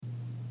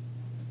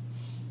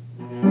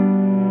Hello,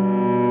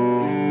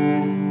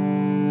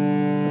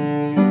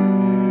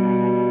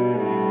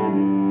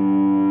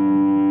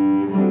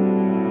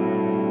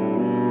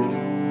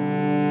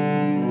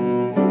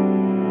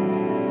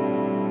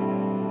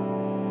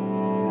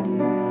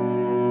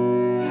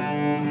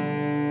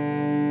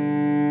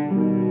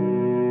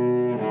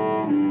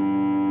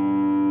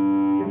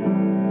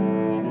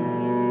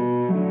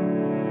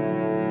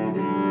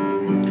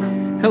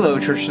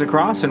 Church of the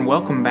Cross, and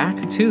welcome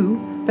back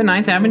to the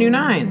 9th Avenue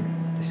 9.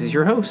 This is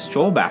your host,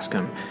 Joel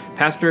Bascom,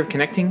 pastor of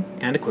Connecting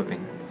and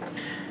Equipping.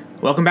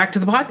 Welcome back to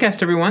the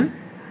podcast, everyone.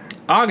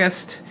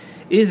 August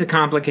is a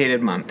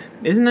complicated month,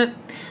 isn't it?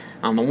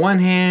 On the one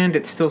hand,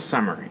 it's still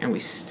summer, and we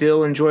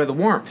still enjoy the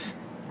warmth.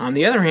 On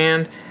the other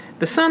hand,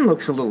 the sun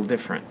looks a little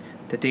different.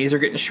 The days are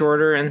getting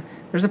shorter, and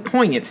there's a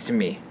poignance to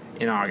me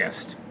in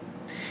August.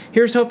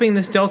 Here's hoping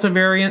this Delta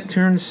variant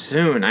turns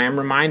soon. I am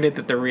reminded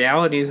that the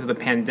realities of the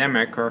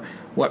pandemic are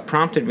what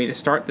prompted me to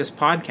start this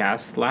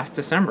podcast last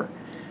December.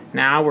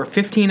 Now we're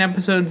 15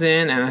 episodes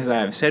in, and as I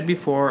have said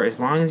before, as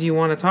long as you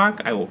want to talk,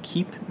 I will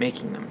keep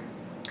making them.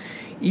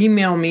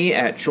 Email me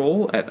at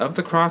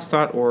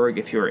joel@ofthecross.org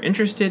if you are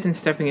interested in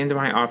stepping into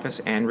my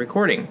office and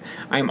recording.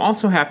 I am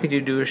also happy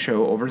to do a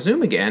show over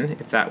Zoom again,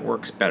 if that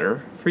works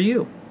better for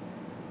you.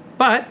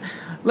 But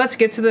let's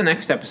get to the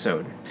next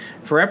episode.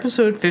 For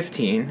episode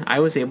 15,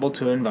 I was able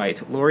to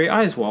invite Lorri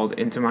Eiswald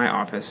into my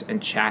office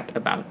and chat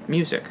about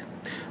music.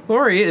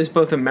 Lorri is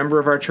both a member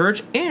of our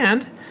church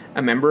and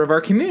a member of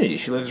our community.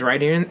 She lives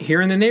right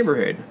here in the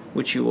neighborhood,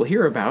 which you will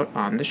hear about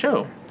on the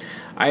show.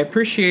 I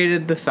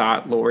appreciated the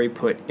thought Lorri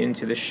put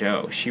into the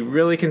show. She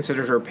really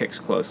considered her picks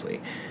closely.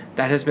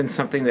 That has been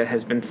something that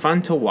has been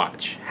fun to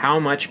watch, how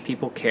much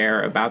people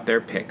care about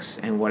their picks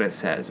and what it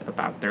says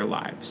about their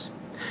lives.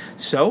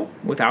 So,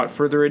 without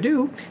further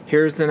ado,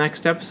 here's the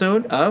next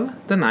episode of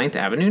the 9th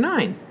Avenue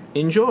 9.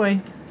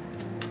 Enjoy!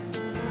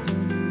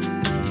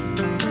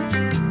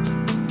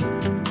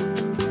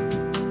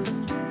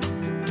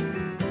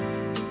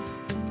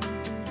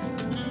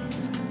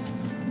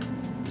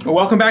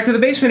 Welcome back to the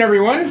basement,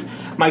 everyone.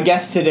 My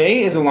guest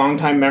today is a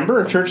longtime member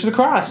of Church of the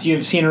Cross.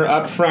 You've seen her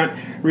up front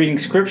reading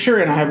scripture,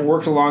 and I have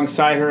worked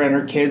alongside her and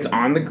her kids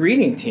on the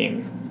greeting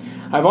team.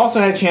 I've also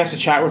had a chance to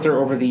chat with her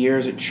over the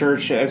years at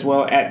church as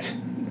well at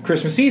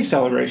Christmas Eve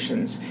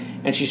celebrations,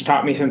 and she's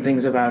taught me some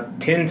things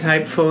about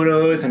tin-type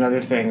photos and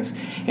other things.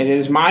 And it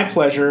is my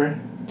pleasure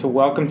to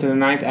welcome to the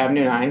 9th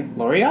Avenue 9,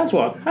 Lorri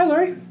Eiswald. Hi,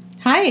 Lorri.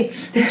 Hi.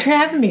 Thanks for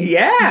having me.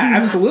 Yeah,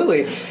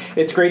 absolutely.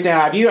 It's great to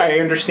have you. I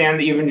understand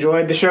that you've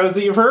enjoyed the shows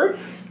that you've heard.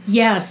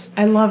 Yes,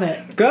 I love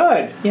it.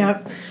 Good.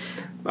 Yep.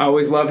 I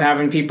always love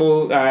having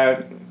people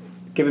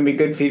giving me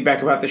good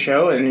feedback about the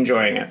show and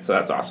enjoying it, so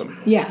that's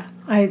awesome. Yeah,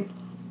 I've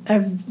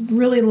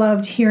really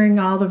loved hearing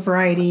all the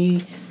variety,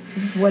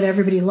 what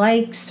everybody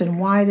likes and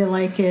why they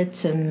like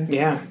it, and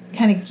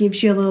kind of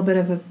gives you a little bit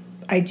of an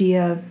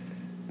idea of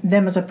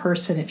them as a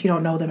person if you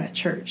don't know them at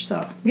church.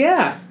 So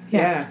Yeah,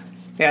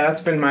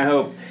 that's been my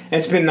hope. And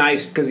it's been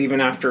nice because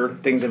even after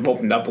things have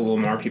opened up a little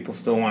more, people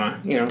still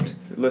want to,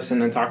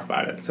 listen and talk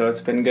about it. So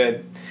it's been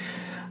good.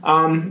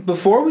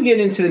 Before we get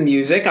into the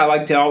music, I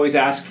like to always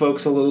ask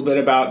folks a little bit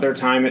about their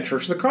time at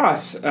Church of the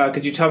Cross.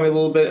 Could you tell me a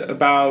little bit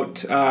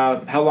about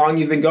how long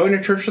you've been going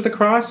to Church of the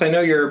Cross? I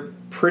know you're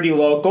pretty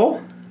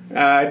local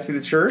to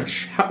the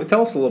church.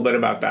 Tell us a little bit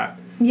about that.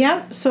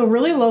 Yeah, so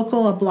really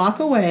local, a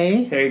block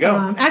away. There you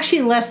go.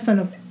 Actually, less than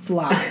a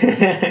block.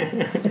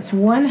 It's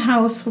one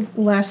house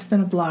less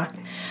than a block.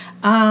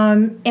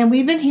 And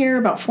we've been here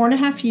about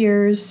 4.5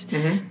 years.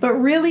 Mm-hmm. But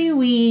really,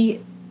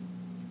 we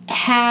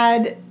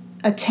had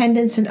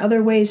attendance in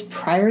other ways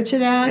prior to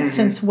that,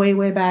 since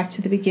way back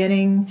to the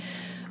beginning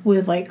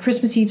with like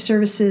Christmas Eve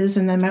services.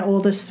 And then my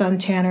oldest son,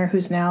 Tanner,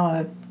 who's now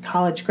a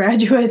college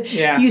graduate,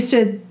 used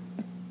to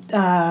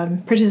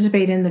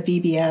participate in the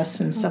VBS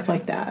and stuff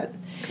like that.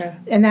 Okay.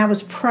 And that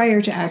was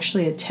prior to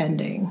actually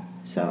attending.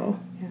 So,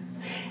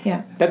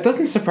 yeah. That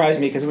doesn't surprise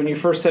me because when you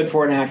first said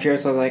 4.5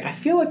 years, I was like, I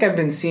feel like I've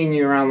been seeing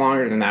you around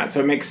longer than that. So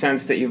it makes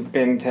sense that you've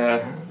been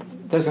to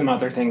some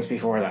other things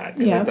before that.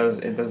 Yeah.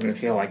 It doesn't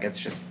feel like it's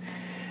just...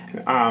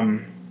 well,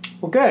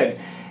 good.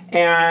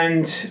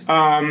 And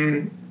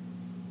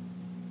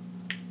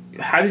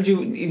how did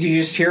you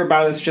just hear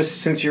about us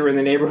just since you were in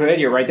the neighborhood?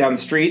 You're right down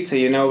the street, so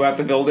you know about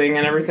the building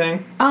and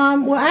everything?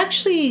 Well,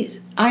 actually,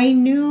 I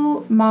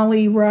knew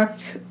Molly Ruck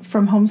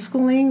from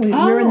homeschooling. We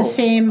were in the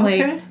same,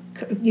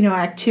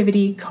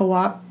 activity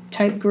co-op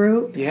type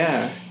group.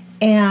 Yeah.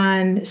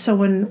 And so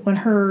when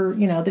her,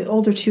 the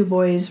older two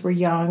boys were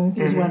young,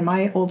 is when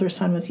my older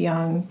son was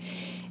young,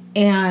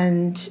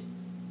 and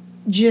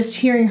just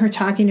hearing her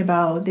talking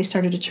about they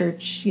started a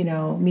church,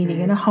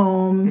 meeting in a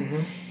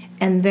home,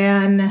 and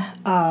then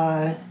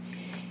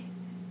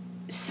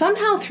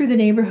somehow through the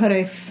neighborhood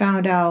I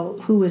found out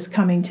who was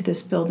coming to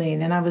this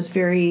building, and I was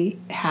very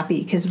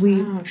happy because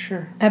we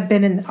have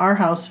been in our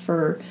house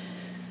for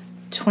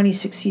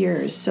 26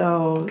 years,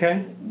 so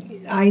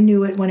I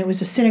knew it when it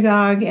was a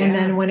synagogue and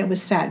then when it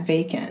was sat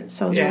vacant,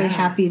 so I was really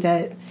happy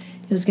that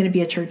it was going to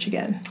be a church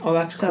again. Oh,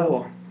 that's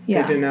cool.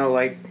 Yeah. Good to know,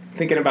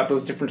 thinking about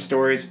those different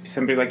stories,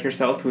 somebody like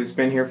yourself who's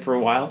been here for a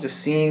while, just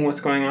seeing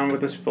what's going on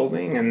with this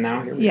building, and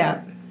now here we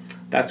are.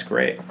 That's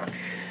great.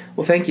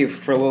 Well, thank you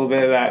for a little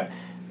bit of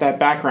that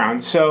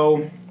background.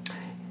 So,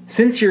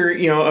 since you're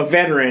a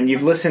veteran,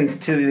 you've listened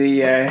to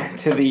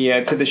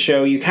the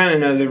show. You kind of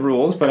know the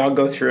rules, but I'll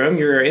go through them.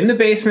 You're in the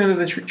basement of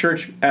the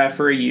church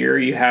for a year.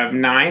 You have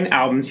 9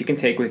 albums you can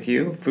take with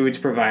you. Food's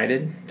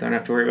provided. Don't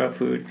have to worry about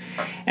food.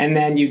 And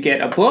then you get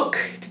a book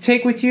to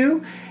take with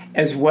you,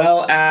 as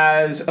well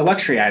as a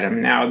luxury item.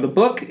 Now, the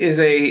book is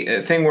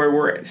a thing where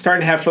we're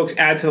starting to have folks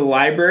add to the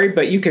library,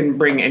 but you can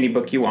bring any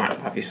book you want,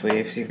 obviously,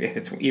 if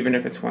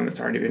it's one that's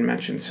already been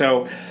mentioned.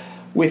 So,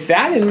 with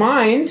that in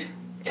mind,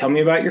 tell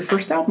me about your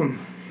first album.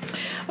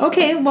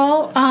 Okay,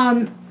 well,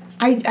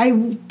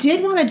 I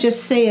did want to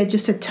just say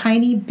just a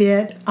tiny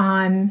bit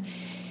on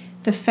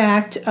the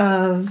fact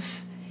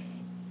of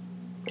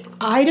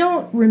I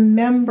don't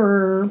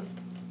remember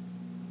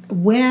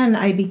when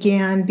I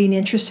began being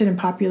interested in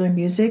popular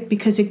music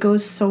because it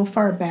goes so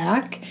far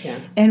back. Yeah.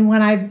 And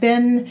when I've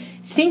been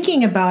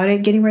thinking about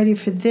it, getting ready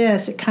for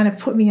this, it kind of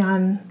put me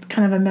on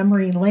kind of a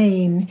memory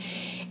lane.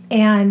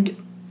 And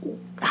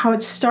how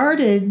it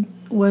started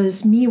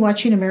was me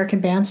watching American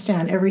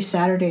Bandstand every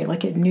Saturday,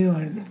 like at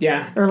noon.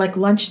 Yeah. Or like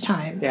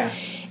lunchtime. Yeah.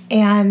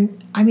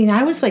 And I mean,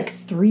 I was like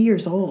 3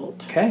 years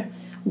old. Okay.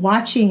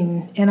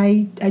 Watching, and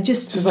I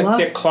just like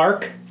Dick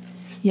Clark.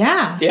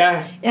 Yeah.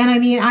 Yeah. And I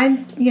mean,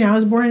 I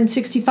was born in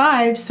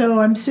 65,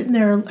 so I'm sitting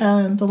there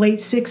the late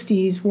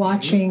 60s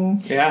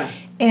watching. Yeah.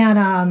 And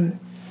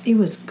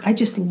I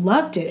just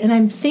loved it. And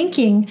I'm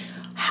thinking,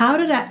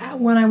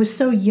 when I was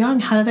so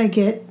young, how did I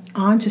get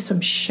onto some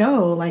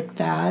show like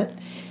that?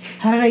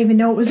 How did I even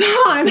know it was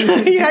on?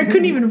 I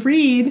couldn't even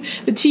read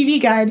the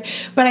TV guide.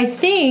 But I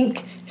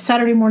think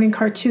Saturday morning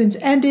cartoons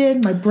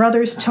ended. My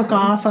brothers took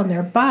off on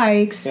their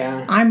bikes.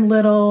 Yeah. I'm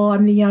little.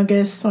 I'm the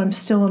youngest, so I'm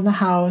still in the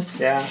house.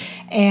 Yeah.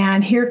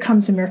 And here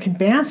comes American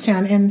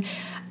Bandstand. And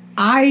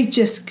I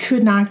just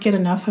could not get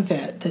enough of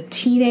it. The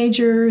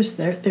teenagers,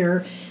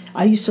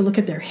 I used to look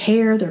at their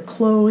hair, their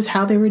clothes,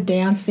 how they were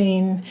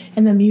dancing,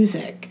 and the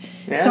music.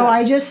 Yeah. So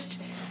I just...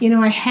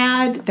 I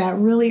had that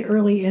really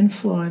early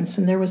influence,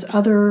 and there was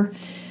other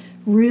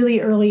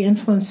really early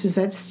influences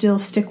that still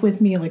stick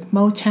with me, like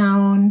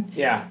Motown,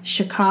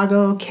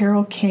 Chicago,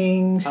 Carole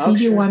King,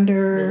 Stevie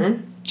Wonder,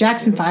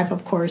 Jackson 5,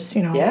 of course,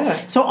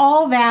 Yeah. So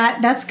all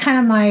that's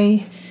kind of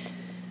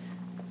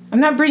I'm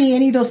not bringing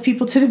any of those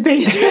people to the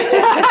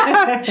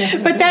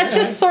basement, but that's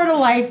just sort of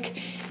like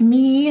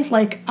me.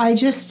 Like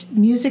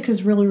music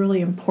is really,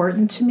 really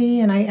important to me,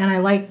 and I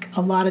like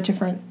a lot of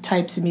different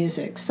types of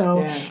music.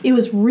 So it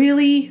was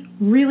really,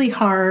 really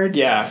hard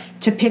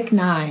to pick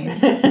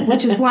 9,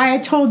 which is why I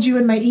told you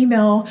in my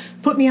email,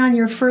 put me on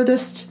your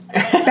furthest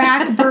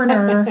back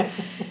burner.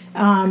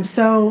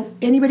 So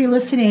anybody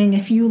listening,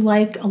 if you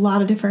like a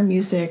lot of different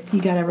music,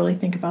 you got to really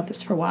think about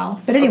this for a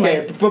while. But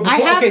anyway,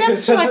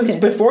 so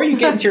before you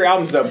get into your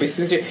albums, though,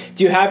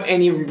 do you have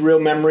any real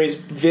memories,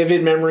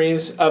 vivid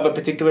memories of a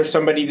particular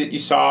somebody that you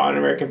saw on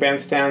American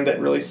Bandstand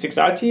that really sticks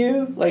out to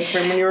you, like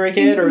from when you were a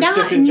kid, or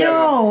just in general?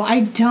 No,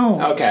 I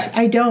don't. Okay,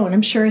 I don't.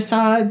 I'm sure I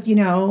saw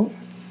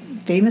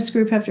famous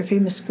group after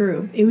famous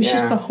group. It was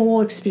just the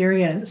whole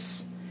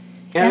experience.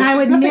 And I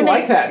would nothing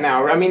like that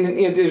now. I mean,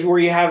 where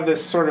you have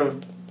this sort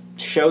of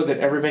show that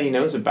everybody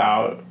knows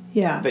about,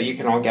 that you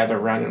can all gather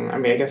around. I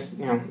mean, I guess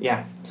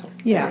So,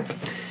 anyway,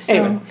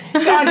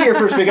 on to your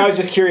first pick. I was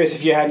just curious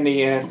if you had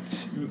any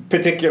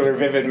particular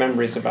vivid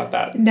memories about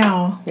that.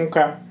 No.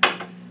 Okay.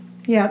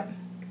 Yep.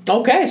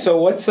 Okay, so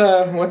what's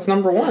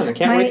number 1? I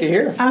can't wait to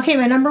hear. Okay,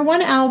 my number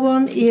 1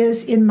 album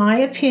is, in my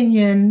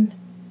opinion,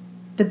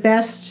 the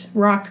best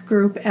rock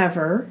group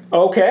ever.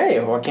 Okay,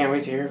 well, I can't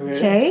wait to hear who it is.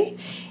 Okay.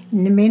 It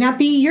may not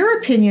be your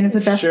opinion of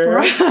the best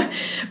rock,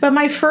 but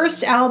my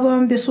first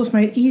album, this was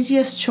my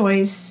easiest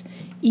choice,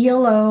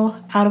 ELO,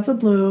 Out of the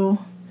Blue,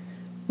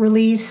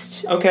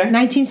 released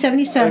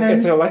 1977.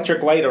 It's an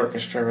Electric Light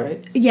Orchestra,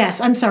 right?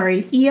 Yes, I'm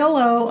sorry.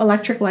 ELO,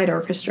 Electric Light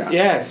Orchestra.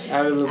 Yes,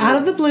 Out of the Blue. Out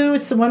of the Blue,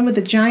 it's the one with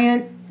the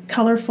giant,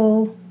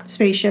 colorful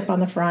spaceship on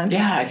the front.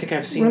 Yeah, I think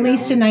I've seen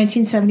released that one. in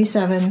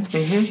 1977.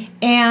 Mm-hmm.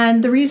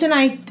 And the reason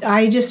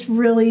I just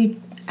really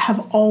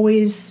have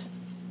always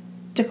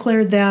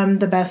declared them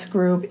the best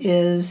group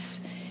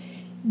is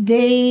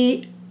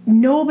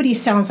nobody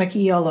sounds like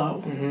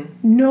ELO. Mm-hmm.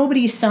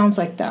 Nobody sounds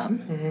like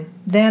them,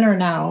 then or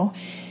now.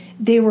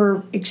 They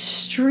were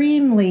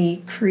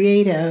extremely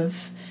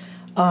creative.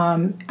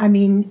 I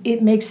mean,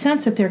 it makes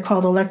sense that they're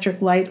called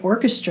Electric Light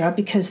Orchestra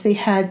because they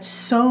had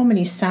so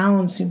many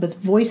sounds with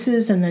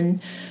voices and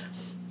then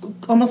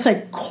almost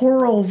like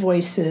choral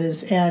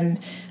voices and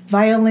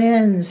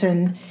violins.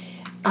 And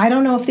I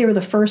don't know if they were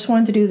the first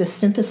one to do the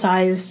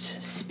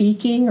synthesized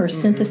speaking or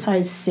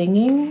synthesized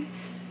singing,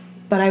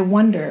 but I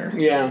wonder.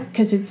 Yeah.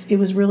 Because it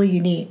was really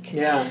unique.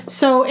 Yeah.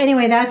 So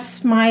anyway,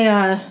 that's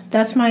my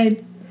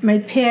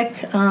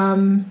pick.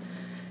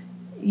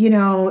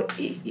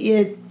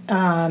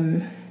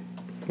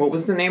 What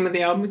was the name of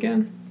the album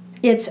again?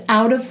 It's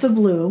Out of the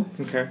Blue.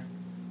 Okay.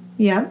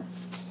 Yeah.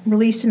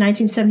 Released in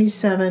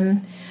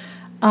 1977.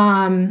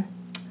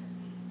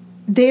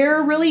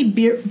 They're really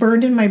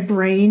burned in my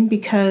brain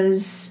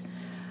because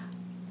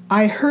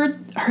I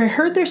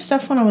heard their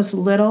stuff when I was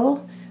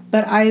little,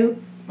 but I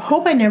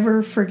hope I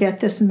never forget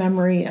this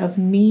memory of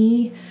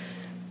me.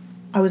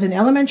 I was in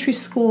elementary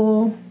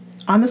school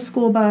on the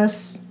school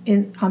bus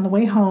on the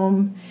way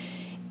home,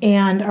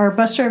 and our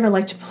bus driver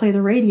liked to play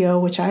the radio,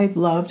 which I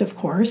loved, of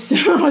course.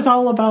 I was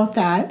all about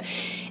that.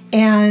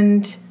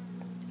 And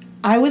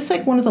I was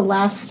like one of the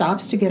last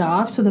stops to get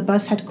off, so the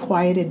bus had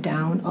quieted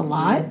down a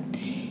lot.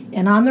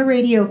 And on the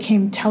radio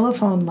came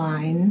telephone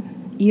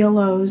line,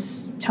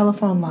 ELO's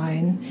telephone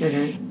line.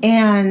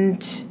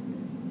 And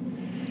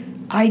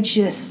I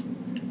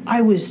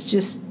was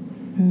just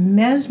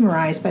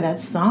mesmerized by that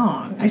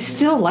song. I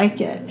still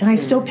like it. And I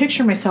still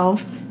picture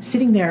myself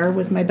sitting there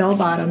with my bell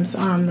bottoms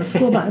on the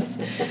school bus.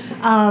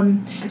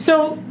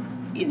 So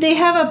they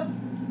have a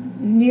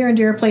near and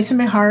dear place in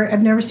my heart.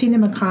 I've never seen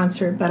them in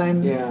concert, but I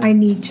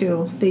need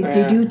to.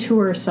 They do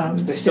tour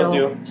some. They still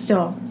do.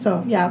 Still.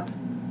 So, yeah.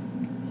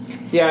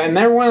 Yeah, and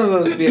they're one of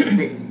those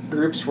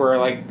groups where,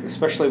 like,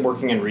 especially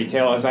working in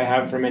retail, as I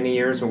have for many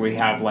years, where we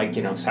have, like,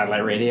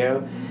 satellite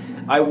radio,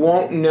 I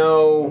won't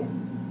know,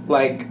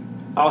 like,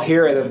 I'll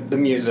hear the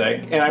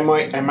music, and I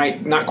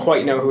might not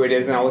quite know who it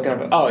is, and I'll look it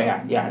up. Oh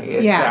yeah,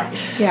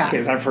 it's that.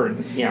 Because I've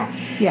heard,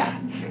 Yeah.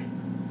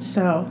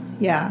 So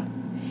yeah,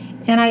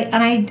 and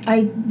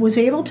I was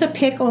able to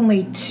pick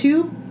only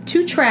two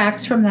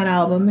tracks from that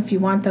album. If you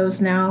want those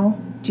now,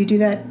 do you do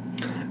that?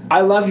 I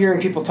love hearing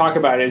people talk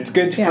about it. It's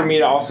good for me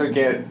to also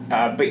get,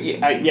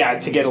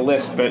 to get a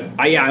list. But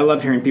I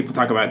love hearing people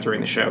talk about it during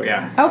the show.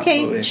 Yeah. Okay,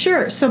 absolutely.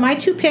 Sure. So my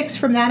two picks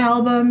from that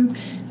album,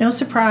 no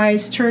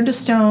surprise, "Turn to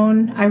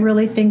Stone." I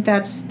really think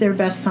that's their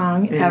best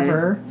song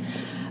ever.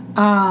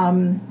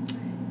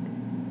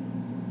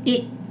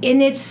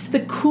 It's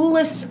the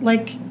coolest.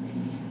 Like,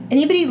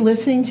 anybody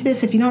listening to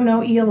this, if you don't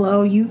know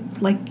ELO, you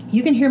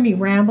can hear me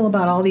ramble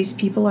about all these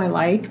people I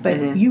like,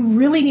 but you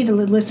really need to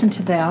listen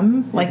to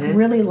them, like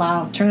really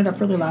loud. Turn it up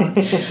really loud.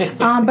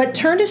 But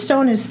 "Turn to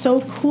Stone" is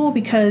so cool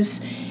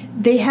because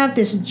they have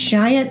this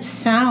giant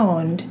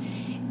sound,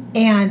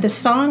 and the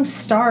song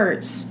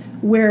starts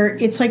where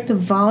it's like the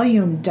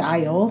volume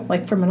dial,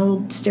 like from an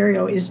old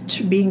stereo, is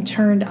being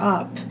turned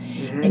up,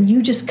 and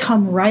you just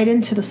come right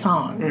into the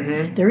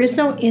song. There is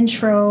no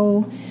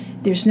intro.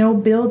 There's no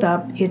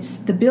build-up.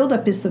 The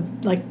build-up is the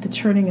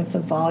turning of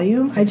the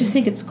volume. I just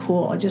think it's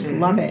cool. I just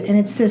love it. And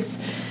it's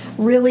this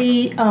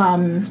really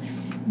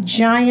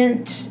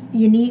giant,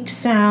 unique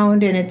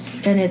sound, and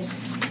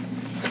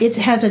it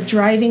has a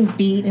driving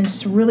beat, and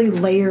it's really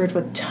layered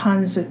with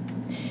tons of...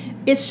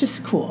 It's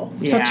just cool.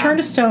 Yeah. So Turn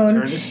to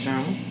Stone.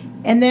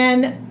 And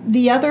then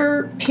the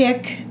other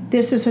pick,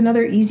 this is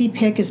another easy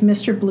pick, is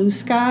Mr. Blue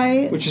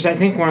Sky. Which is, I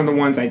think, one of the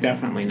ones I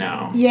definitely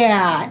know.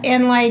 Yeah,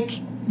 and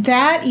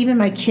that even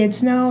my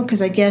kids know,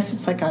 because I guess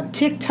it's like on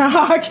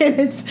TikTok and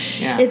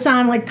it's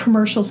on like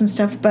commercials and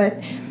stuff.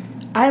 But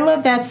I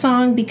love that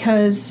song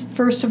because,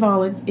 first of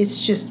all, it's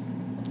just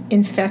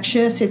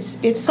infectious.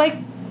 It's like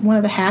one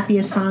of the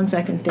happiest songs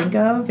I can think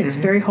of. It's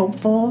very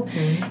hopeful.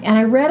 And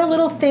I read a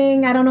little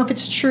thing, I don't know if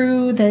it's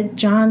true, that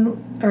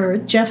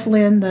Jeff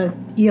Lynne, the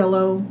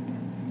ELO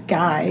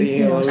guy,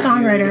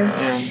 songwriter,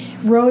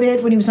 wrote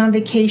it when he was on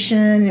vacation,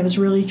 and it was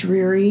really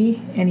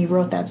dreary, and he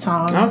wrote that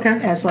song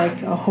as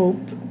like a hope.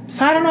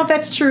 So I don't know if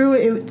that's true.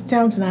 It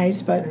sounds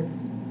nice, but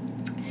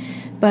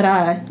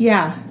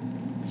yeah.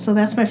 So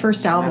that's my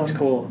first album. That's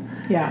cool.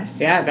 Yeah.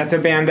 Yeah, that's a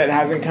band that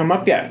hasn't come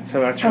up yet,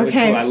 so that's really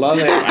cool. I love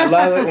it. I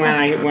love it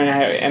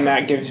and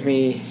that gives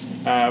me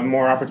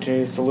more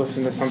opportunities to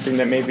listen to something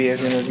that maybe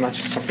isn't as much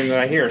as something that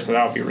I hear. So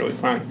that would be really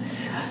fun.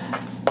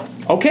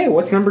 Okay,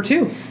 what's number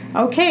 2?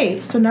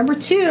 Okay, so number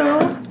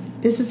 2,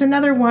 this is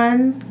another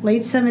one,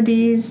 late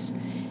 70s,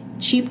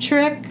 Cheap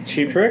Trick.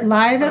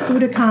 Live at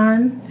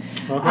Budokan.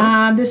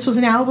 This was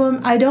an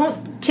album. I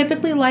don't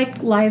typically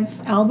like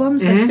live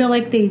albums. I feel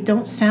like they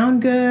don't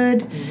sound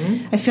good.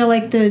 I feel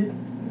like the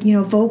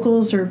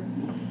vocals are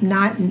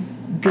not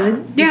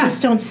good. They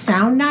just don't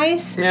sound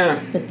nice.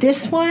 Yeah. But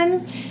this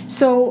one,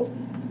 so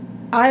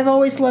I've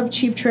always loved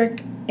Cheap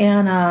Trick,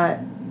 and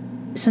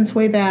since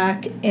way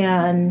back,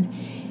 and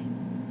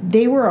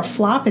they were a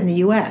flop in the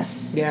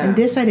U.S. Yeah. And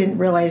this I didn't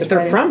realize. But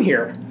they're from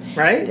here,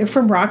 right? They're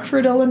from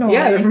Rockford, Illinois.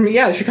 Yeah, they're from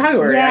the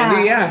Chicago area.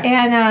 Yeah.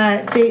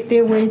 And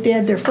they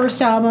had their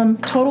first album,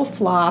 total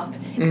flop.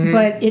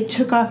 But it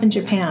took off in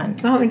Japan.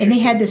 Oh, interesting. And they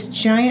had this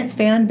giant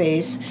fan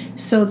base,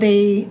 so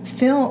they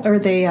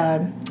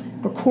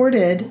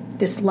recorded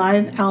this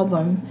live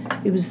album.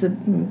 It was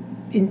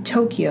in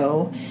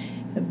Tokyo,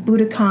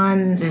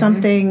 Budokan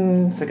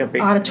something, it's like a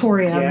big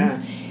auditorium.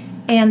 Yeah.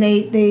 And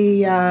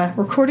they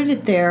recorded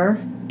it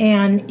there,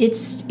 and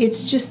it's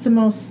just the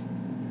most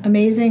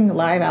amazing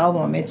live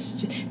album.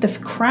 It's the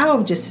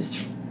crowd just is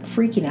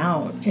freaking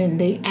out, and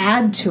they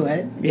add to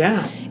it.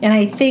 Yeah. And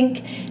I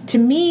think, to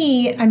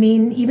me, I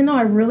mean, even though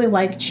I really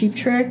like Cheap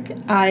Trick,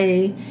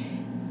 I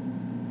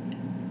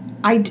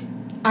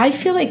I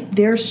feel like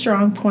their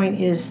strong point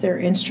is their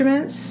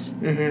instruments.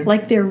 Mm-hmm.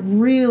 Like, they're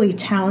really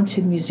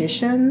talented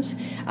musicians.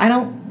 I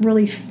don't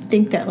really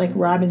think that, like,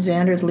 Robin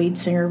Zander, the lead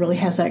singer, really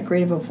has that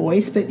great of a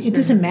voice, but it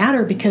doesn't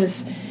matter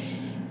because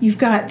you've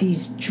got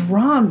these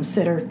drums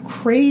that are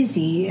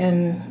crazy.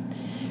 And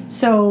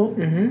so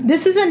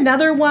this is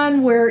another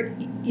one where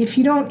if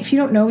you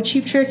don't know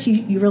Cheap Trick,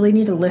 you really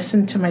need to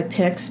listen to my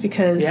picks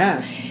because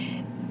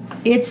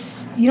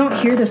you don't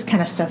hear this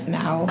kind of stuff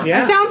now. Yeah.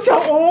 I sound so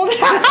old.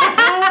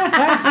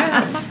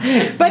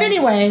 But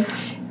anyway,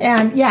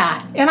 and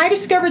I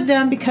discovered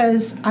them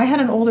because I had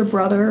an older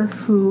brother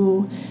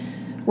who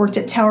worked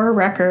at Tower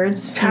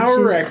Records.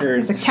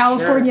 Records. It's a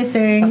California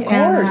thing. Of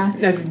course.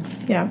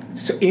 And,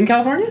 So in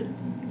California?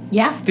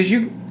 Yeah. Did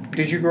you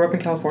grow up in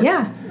California?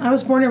 Yeah. I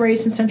was born and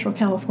raised in Central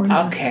California.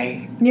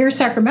 Okay. Near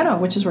Sacramento,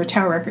 which is where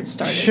Tower Records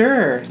started.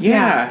 Sure.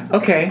 Yeah.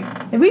 Okay.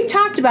 And we've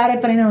talked about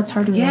it, but I know it's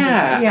hard to remember.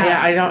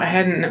 Yeah. I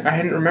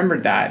hadn't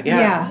remembered that.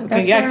 Yeah.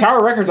 Okay.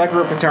 Tower Records. I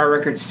grew up with Tower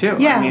Records too.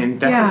 Yeah. I mean,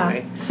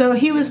 definitely. Yeah. So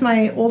he was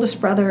my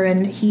oldest brother,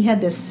 and he had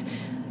this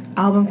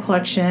album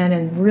collection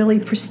and really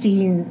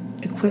pristine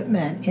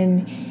equipment,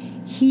 and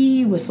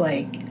he was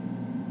like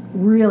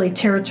really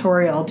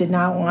territorial, did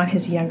not want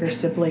his younger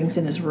siblings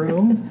in his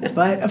room.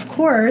 But of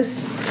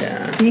course,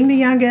 being the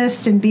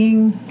youngest and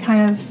being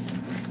kind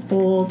of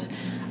old,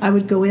 I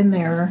would go in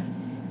there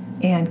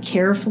and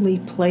carefully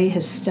play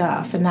his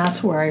stuff. And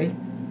that's where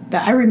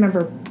I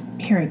remember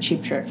hearing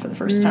Cheap Trick for the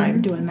first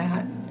time doing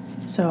that.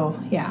 So,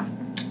 yeah.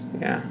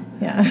 Yeah.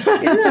 Yeah.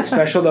 Isn't that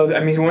special, though? I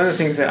mean, one of the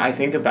things that I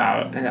think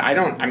about,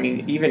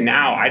 and even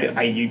now,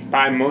 I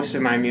buy most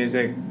of my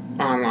music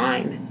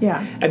online.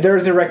 Yeah. And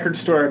there's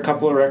a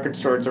couple of record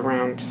stores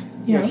around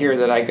here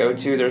that I go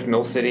to. There's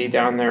Mill City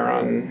down there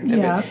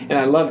and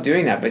I love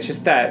doing that. But it's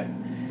just that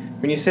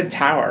when you said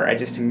Tower, I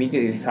just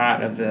immediately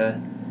thought of the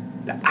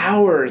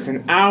hours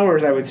and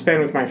hours I would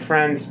spend with my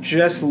friends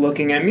just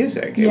looking at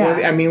music. It was,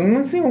 I mean,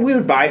 we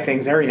would buy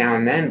things every now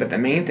and then, but the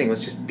main thing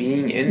was just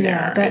being in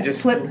there. That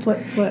just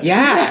flip.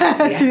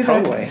 Yeah,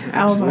 totally.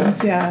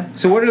 Albums, yeah.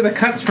 So what are the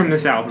cuts from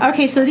this album?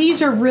 Okay, so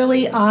these are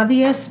really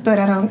obvious, but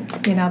I don't,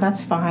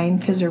 that's fine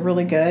because they're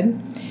really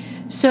good.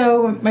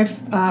 So my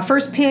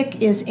first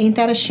pick is Ain't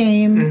That a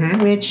Shame,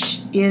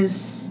 which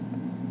is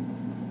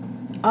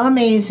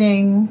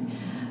amazing.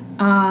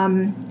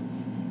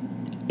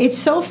 It's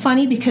so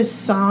funny because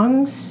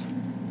songs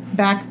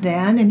back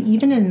then, and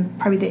even in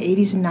probably the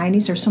 80s and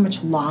 90s, are so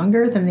much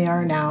longer than they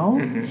are now.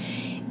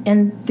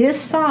 And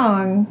this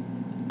song,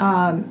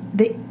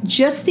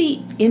 just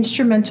the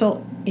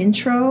instrumental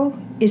intro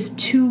is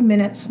 2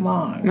 minutes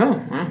long.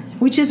 Oh, wow.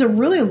 Which is a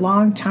really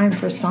long time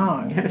for a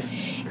song. Yes.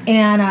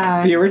 And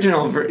the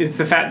original is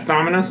the Fats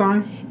Domino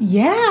song?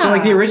 Yeah. So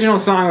like the original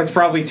song was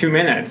probably 2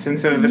 minutes, and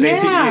so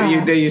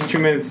they use 2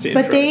 minutes to.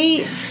 But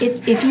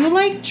if you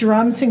like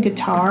drums and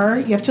guitar,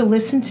 you have to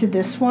listen to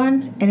this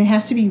one, and it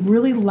has to be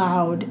really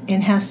loud, and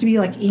it has to be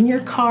like in your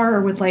car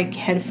or with like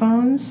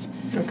headphones.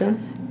 Okay.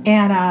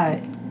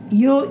 And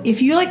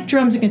if you like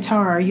drums and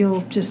guitar,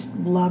 you'll just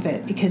love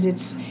it because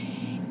it's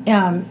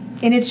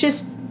and it's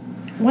just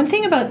one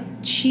thing about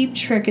Cheap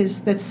Trick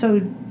is that's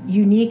so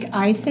unique,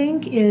 I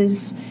think,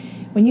 is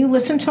when you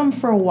listen to them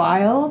for a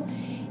while,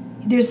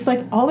 there's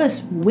like all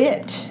this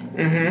wit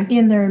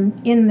in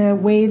the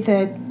way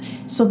that,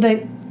 so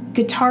the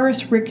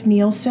guitarist Rick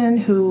Nielsen,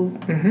 who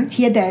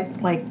he had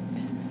that, like,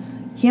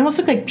 he almost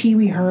looked like Pee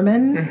Wee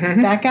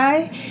Herman, that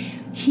guy.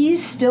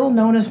 He's still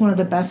known as one of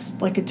the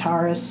best like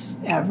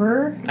guitarists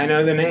ever. I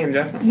know the name,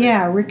 definitely.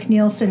 Yeah, Rick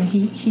Nielsen.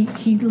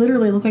 He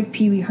literally looked like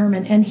Pee Wee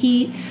Herman, and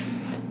he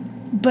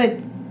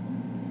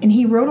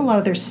wrote a lot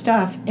of their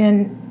stuff,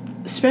 and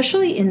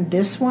especially in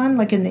this one,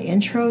 like in the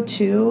intro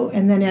too,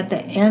 and then at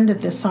the end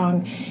of the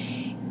song,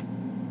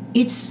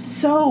 it's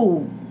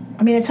so,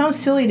 I mean, it sounds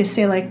silly to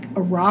say like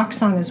a rock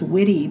song is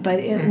witty, but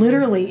it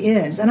literally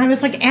is. And I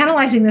was like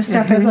analyzing this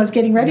stuff as I was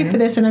getting ready for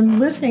this, and I'm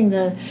listening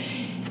to,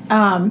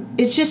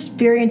 it's just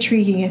very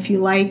intriguing. If you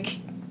like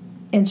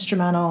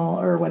instrumental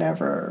or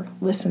whatever,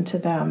 listen to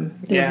them.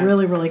 They're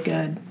really, really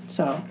good.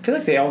 So I feel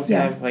like they also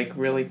have like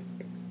really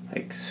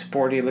like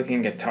sporty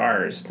looking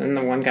guitars. Doesn't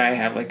the one guy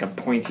have like a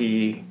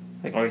pointy,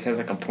 like always has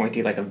like a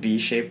pointy, like a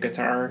V-shaped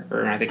guitar?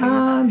 Or am I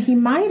thinking? He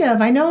might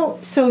have. I know.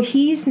 So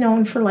he's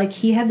known for like,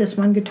 he had this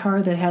one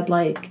guitar that had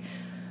like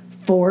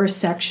 4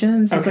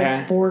 sections. It's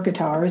like 4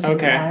 guitars in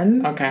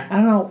one. Okay. I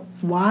don't know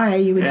why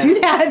you would do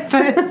that,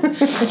 but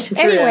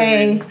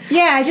anyway,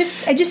 I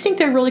just think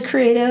they're really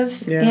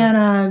creative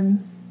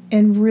and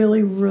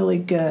really, really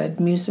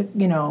good music.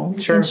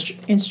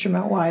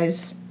 Instrument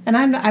wise. And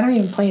I don't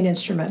even play an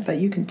instrument, but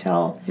you can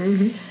tell.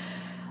 And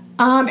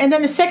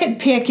then the second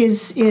pick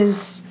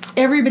is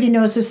everybody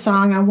knows this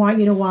song, I Want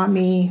You to Want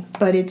Me,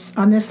 but it's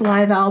on this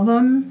live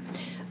album.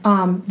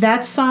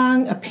 That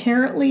song,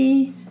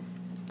 apparently,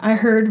 I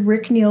heard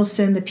Rick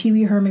Nielsen, the Pee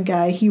Wee Herman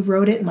guy, he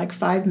wrote it in like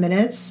 5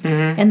 minutes,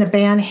 and the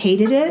band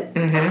hated it.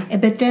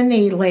 But then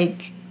they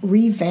like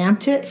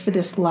revamped it for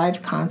this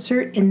live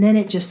concert, and then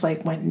it just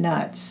like went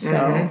nuts.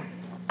 So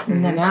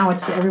And then now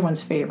it's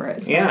everyone's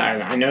favorite.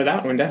 Yeah, I know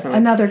that one, definitely.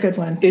 Another good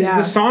one. Is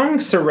the song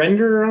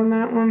Surrender on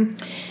that one?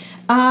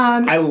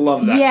 I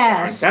love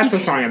that song. That's a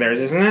song of theirs,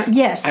 isn't it?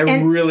 Yes. I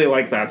really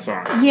like that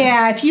song.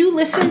 Yeah, if you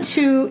listen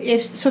to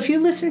this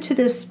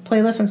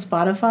playlist on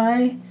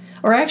Spotify,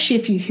 or actually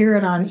if you hear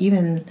it on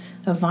even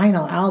a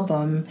vinyl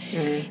album,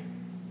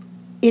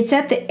 it's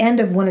at the end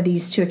of one of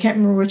these two. I can't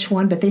remember which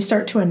one, but they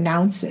start to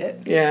announce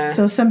it. Yeah.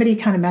 So somebody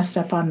kind of messed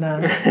up on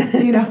the,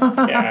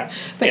 Yeah.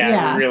 But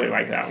I really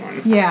like that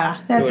one. Yeah,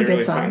 that's really, a good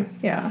really song. fun.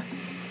 Yeah.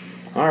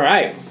 All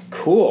right.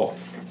 Cool.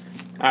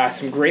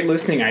 Some great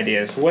listening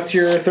ideas. What's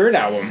your third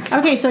album?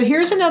 Okay, so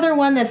here's another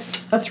one that's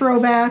a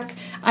throwback.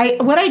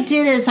 What I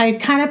did is I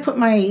kind of put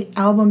my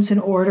albums in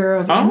order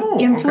of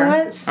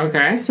influence.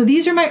 Okay. So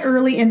these are my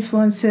early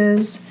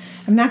influences.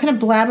 I'm not going to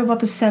blab about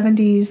the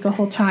 70s the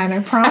whole time, I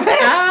promise.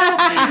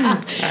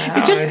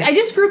 I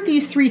just grouped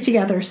these three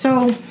together.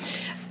 So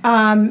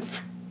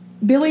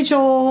Billy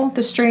Joel,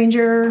 The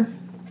Stranger,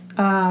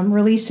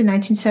 released in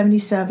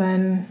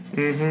 1977.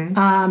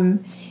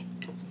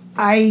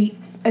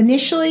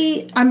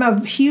 I'm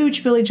a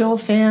huge Billy Joel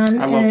fan.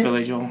 I love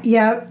Billy Joel.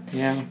 Yeah.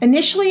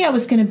 Initially, I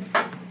was going to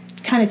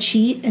kind of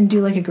cheat and do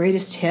like a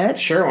greatest hits.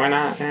 Sure, why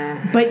not?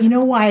 Yeah. But you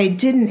know why I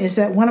didn't is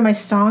that one of my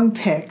song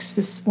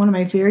picks, one of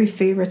my very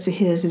favorites of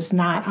his, is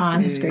not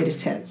on his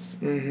greatest hits.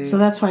 So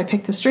that's why I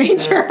picked The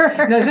Stranger.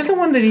 Now, is that the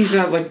one that he's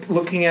like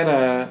looking at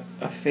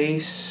a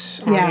face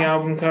on the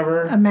album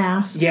cover? A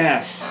mask.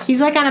 Yes.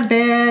 He's like on a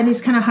bed.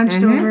 He's kind of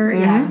hunched over.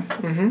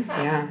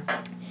 Yeah.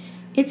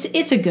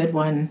 It's a good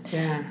one.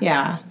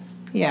 Yeah.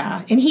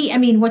 And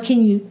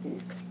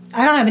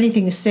I don't have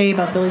anything to say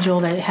about Billy Joel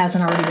that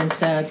hasn't already been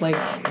said. Like,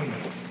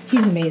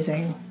 he's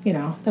amazing.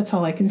 That's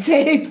all I can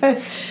say. But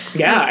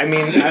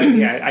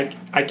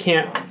I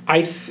can't.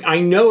 I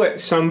know at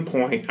some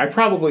point, I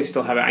probably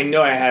still have it. I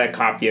know I had a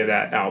copy of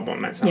that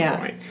album at some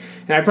point.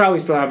 And I probably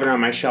still have it on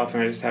my shelf,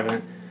 and I just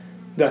haven't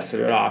dusted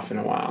it off in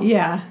a while.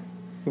 Yeah.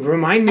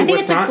 Remind me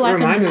what's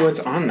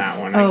on that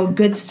one. Oh,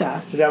 good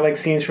stuff. Is that like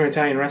Scenes from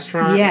Italian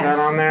Restaurant? Yes, is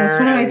that on there? That's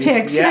one of my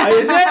picks. Yeah,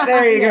 is it?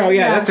 There you go.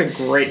 Yeah, that's a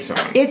great song.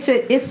 I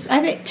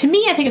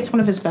think it's one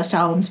of his best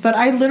albums. But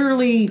I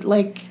literally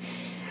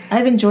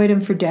I've enjoyed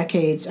him for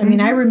decades. I mean,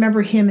 I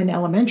remember him in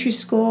elementary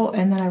school,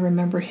 and then I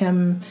remember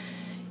him,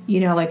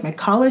 my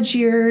college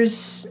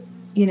years.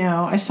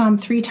 I saw him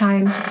 3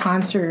 times in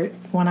concert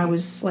when I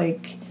was out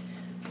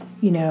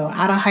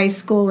of high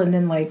school, and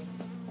then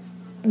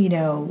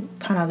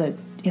kind of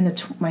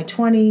my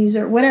 20s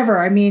or whatever.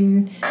 I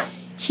mean,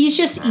 he's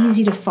just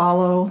easy to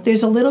follow.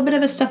 There's a little bit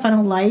of his stuff I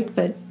don't like,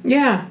 but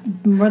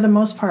for the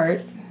most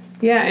part.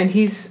 Yeah, and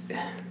he's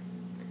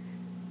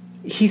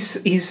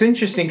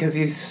interesting because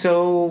he's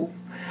so...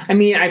 I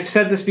mean, I've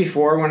said this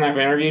before when I've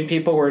interviewed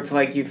people where it's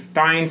like you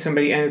find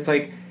somebody and it's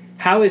like,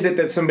 how is it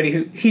that somebody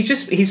who...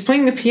 He's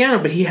playing the piano,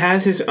 but he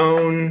has his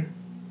own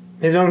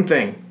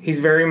thing. He's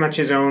very much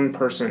his own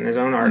person, his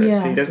own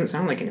artist. Yeah. He doesn't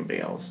sound like anybody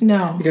else.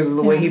 No. Because of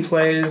the way he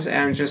plays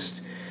and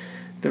just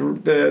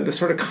the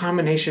sort of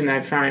combination that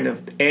I find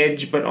of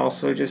edge, but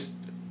also just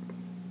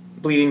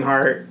bleeding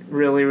heart,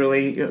 really,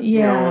 really,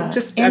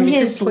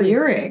 his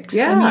lyrics.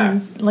 Yeah. I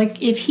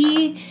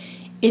mean,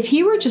 if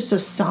he were just a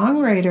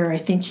songwriter, I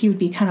think he would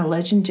be kind of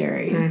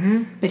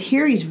legendary. But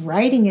here he's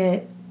writing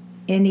it,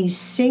 and he's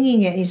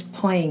singing it, and he's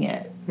playing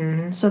it.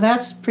 So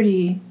that's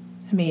pretty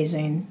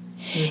amazing.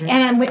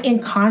 And in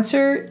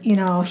concert,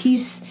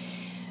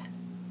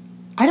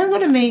 I don't go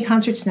to many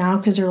concerts now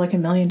because they're like $1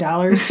 million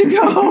to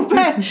go,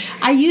 but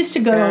I used to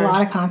go to a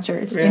lot of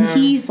concerts, and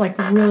he's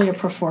really a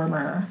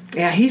performer.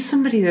 Yeah, he's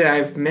somebody that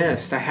I've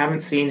missed. I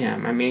haven't seen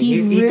him. I mean,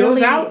 he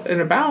goes out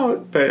and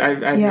about, but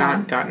I've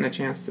not gotten a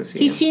chance to see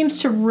him. He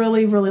seems to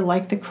really, really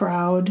like the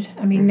crowd.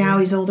 I mean, now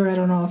he's older. I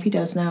don't know if he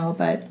does now,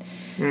 but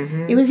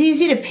it was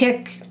easy to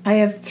pick. I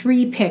have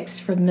 3 picks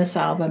from this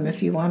album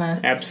if you want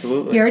to.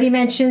 Absolutely. You already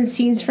mentioned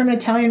Scenes from an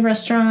Italian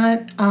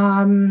Restaurant.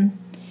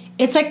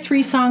 It's like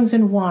 3 songs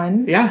in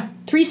one. Yeah.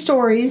 3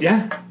 stories.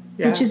 Yeah.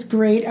 Which is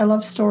great. I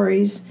love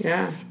stories.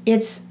 Yeah.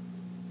 It's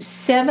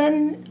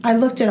 7. I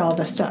looked at all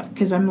the stuff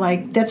because I'm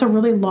like, that's a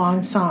really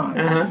long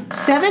song.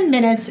 7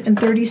 minutes and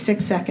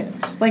 36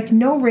 seconds. Like,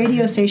 no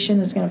radio station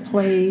is going to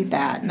play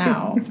that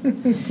now.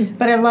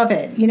 But I love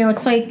it.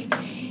 It's like,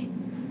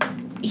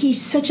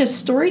 he's such a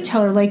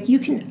storyteller. Like,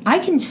 I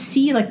can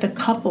see like the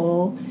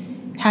couple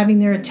having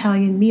their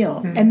Italian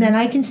meal, and then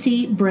I can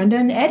see Brenda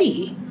and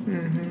Eddie,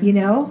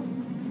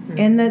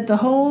 and the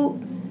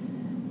whole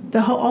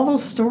all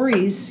those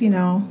stories,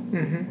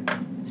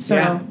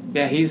 So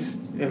yeah, he's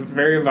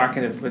very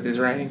evocative with his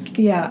writing.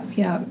 Yeah.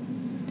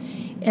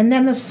 And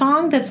then the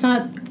song that's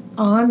not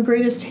on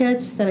Greatest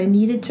Hits that I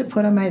needed to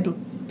put on my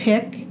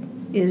pick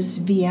is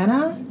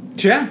Vienna.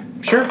 Yeah,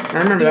 sure. I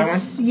remember that one.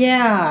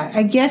 Yeah,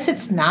 I guess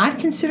it's not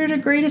considered a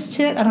greatest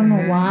hit. I don't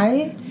know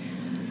why.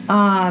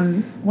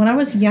 When I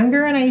was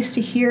younger and I used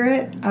to hear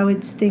it, I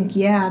would think,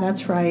 yeah,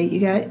 that's right. You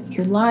got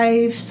your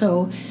life,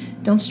 so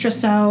don't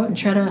stress out and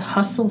try to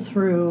hustle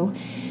through.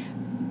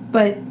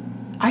 But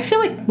I feel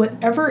like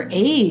whatever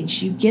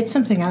age, you get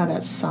something out of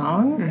that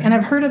song. Mm-hmm. And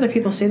I've heard other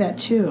people say that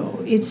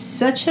too. It's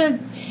such a,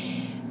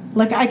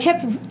 like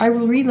I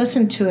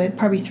re-listened to it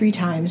probably 3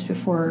 times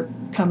before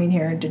coming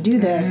here to do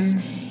this.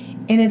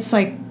 Mm-hmm. And it's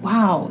like,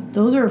 wow,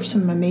 those are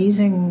some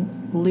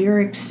amazing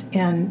lyrics,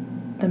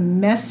 and the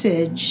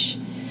message.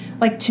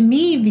 Like, to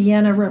me,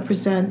 Vienna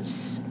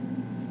represents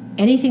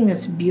anything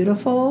that's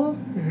beautiful.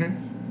 Mm-hmm.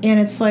 And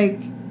it's like,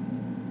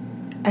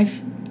 I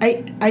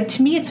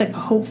to me, it's like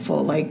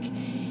hopeful. Like,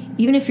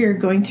 even if you're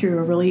going through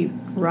a really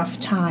rough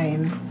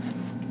time,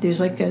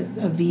 there's like a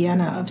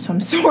Vienna of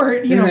some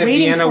sort, Isn't it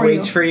waiting Vienna for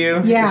waits you. for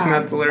you? Yeah. Isn't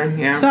that the lyric?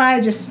 Yeah. So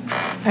I just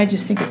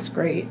think it's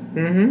great.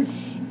 Mm-hmm.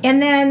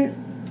 And then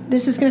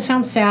this is going to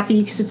sound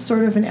sappy because it's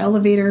sort of an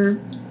elevator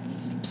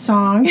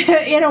song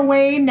in a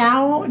way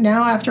now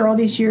after all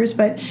these years,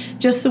 but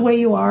Just the Way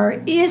You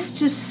Are is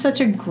just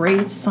such a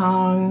great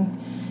song.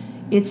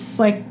 It's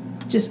like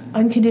just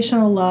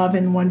unconditional love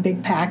in one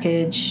big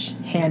package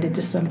handed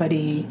to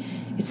somebody.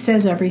 It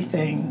says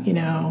everything,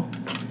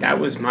 That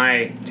was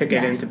my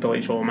ticket into Billy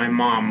Joel. My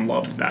mom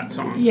loved that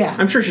song. Yeah.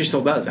 I'm sure she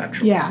still does,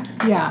 actually.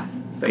 Yeah.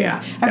 But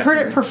yeah. I've heard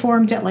it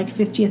performed at like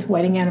 50th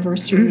wedding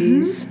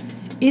anniversaries. Mm-hmm.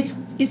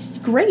 It's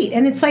great.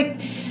 And it's like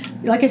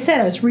I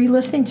said, I was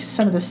re-listening to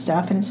some of this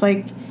stuff, and it's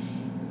like,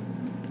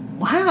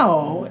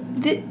 wow,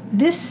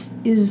 this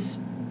is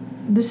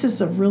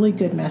a really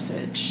good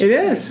message. It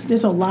is.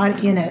 There's a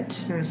lot in it.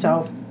 Mm-hmm.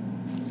 So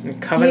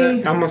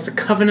almost a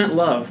covenant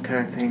love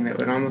kind of thing that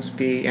would almost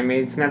be, I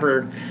mean,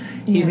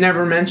 he's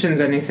never mentions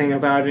anything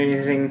about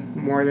anything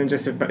more than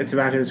just it's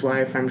about his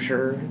wife, I'm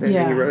sure, that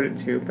he wrote it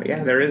to. But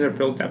yeah, there is a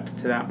real depth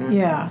to that one.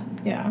 Yeah.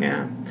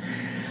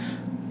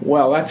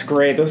 Well, that's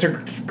great. Those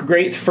are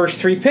great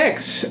first 3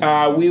 picks.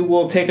 We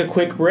will take a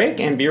quick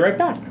break and be right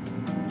back.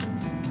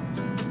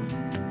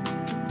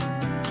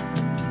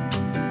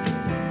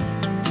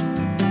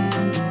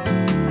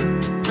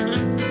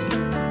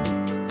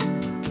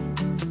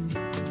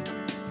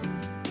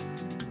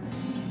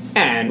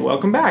 And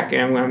welcome back.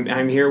 And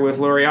I'm here with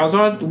Lorri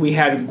Eiswald. We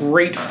had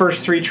great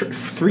first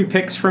three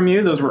picks from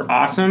you. Those were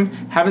awesome.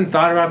 Haven't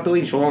thought about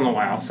Billy Joel in a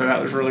while, so that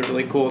was really,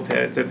 really cool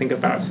to think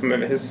about some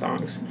of his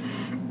songs.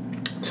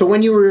 So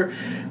when you were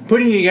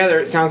putting it together,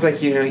 it sounds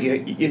like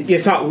you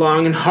thought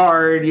long and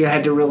hard. You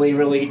had to really,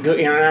 really go.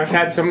 And I've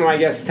had some of my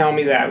guests tell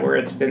me that, where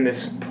it's been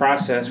this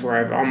process where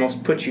I've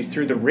almost put you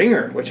through the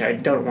ringer, which I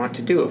don't want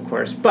to do, of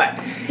course. But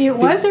it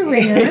was a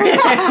ringer.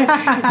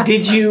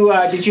 Did you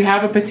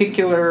have a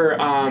particular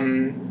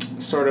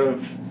sort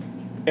of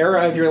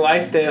era of your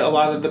life that a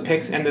lot of the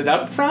picks ended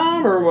up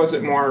from, or was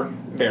it more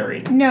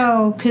varied?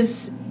 No,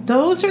 because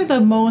those are the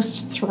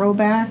most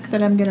throwback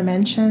that I'm going to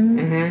mention.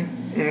 Mm-hmm.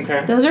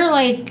 Okay. Those are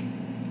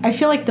I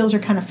feel like those are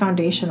kind of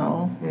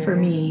foundational for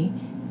me.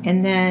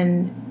 And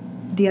then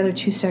the other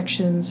 2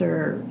 sections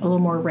are a little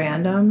more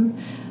random.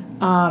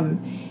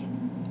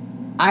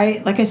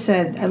 Like I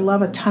said, I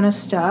love a ton of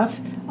stuff.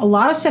 A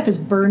lot of stuff is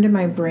burned in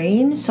my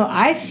brain, so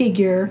I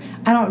figure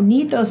I don't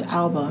need those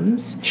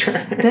albums. Sure.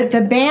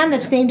 The band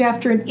that's named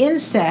after an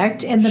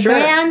insect and the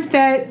band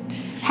that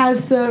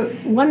has the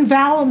 1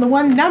 vowel and the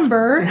 1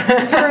 number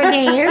for a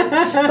name,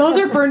 those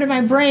are burned in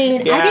my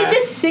brain. Yeah. I can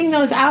just sing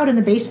those out in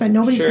the basement.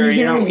 Nobody's going to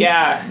hear me.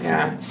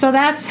 Yeah. So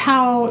that's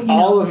how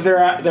all of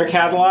their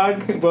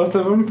catalog, both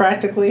of them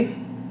practically.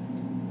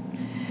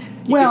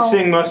 You can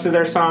sing most of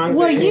their songs.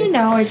 Well,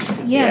 it's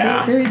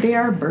they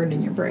are burned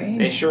in your brain.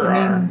 They sure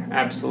are.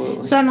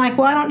 Absolutely. So I'm like,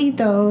 well, I don't need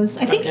those.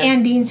 I think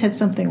Ann Dean said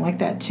something like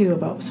that too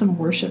about some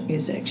worship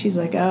music. She's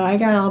like, oh, I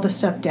got all this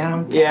stuff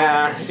down.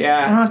 Yeah.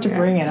 I don't have to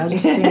bring it. I'll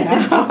just sing it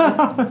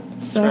out.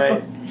 So.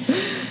 Right.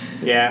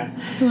 Yeah.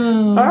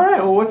 All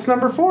right. Well, what's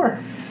number 4?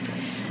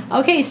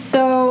 Okay,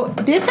 so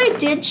this I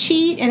did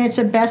cheat, and it's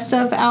a best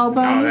of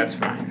album. Oh, that's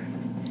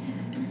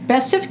fine.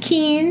 Best of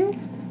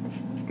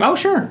Keen. Oh,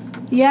 sure.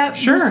 Yep,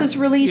 sure. This is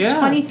released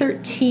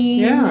 2013.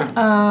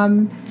 Yeah.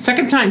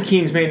 Second time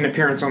Keen's made an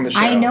appearance on the show.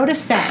 I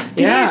noticed that.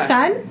 Did your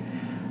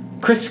son?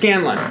 Chris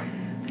Scanlon.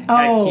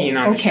 Oh, Keen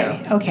on the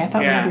show. Okay. I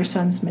thought one of your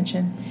sons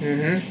mentioned.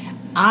 Mm-hmm.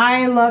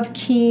 I love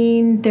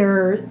Keen.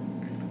 To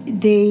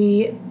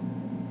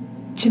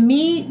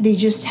me, they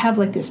just have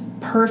like this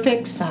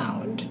perfect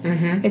sound.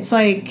 Mm-hmm. It's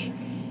like,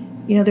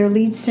 their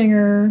lead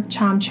singer,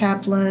 Tom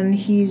Chaplin,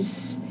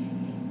 he's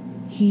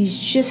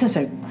just has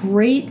a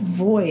great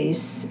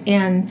voice,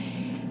 and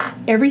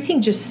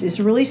everything just is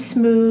really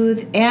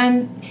smooth.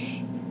 And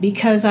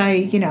because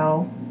I,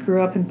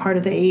 grew up in part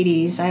of the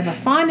 80s, I have a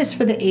fondness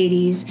for the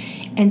 80s,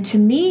 and to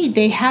me,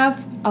 they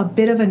have a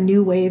bit of a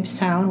new wave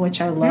sound,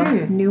 which I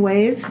love. New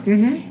wave.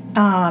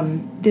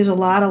 Mm-hmm. There's a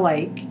lot of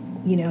like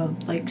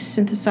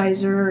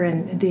synthesizer,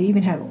 and they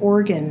even have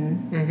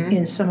organ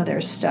in some of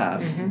their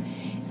stuff.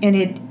 And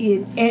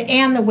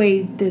and the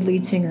way the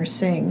lead singer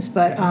sings,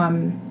 but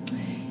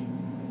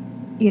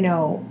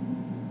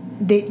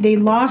they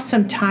lost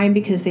some time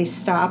because they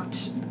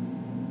stopped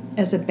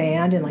as a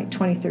band in like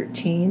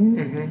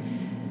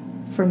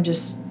 2013 from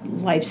just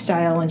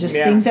lifestyle and just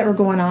things that were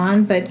going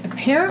on. But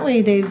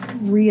apparently they've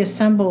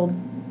reassembled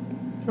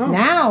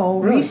now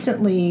really?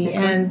 Recently,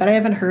 Okay. but I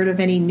haven't heard of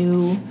any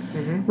new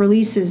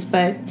releases.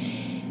 But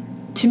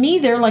to me,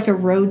 they're like a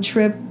road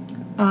trip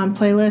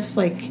playlist,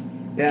 like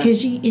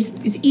because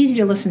it's easy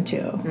to listen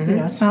to. You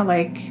know, it's not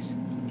like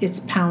it's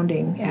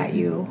pounding at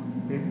you,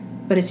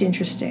 but it's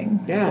interesting.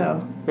 Yeah.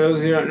 So. For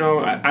those who don't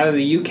know, out of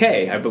the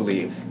UK, I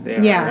believe they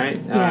are, right?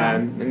 Yeah.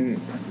 And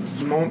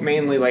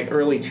mainly like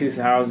early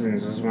 2000s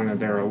is when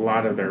a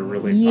lot of their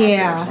really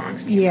popular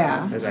songs came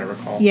out, as I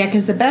recall. Yeah,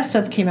 because the best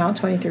of came out in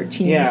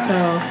 2013. Yeah.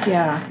 So,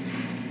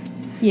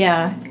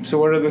 yeah. So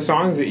what are the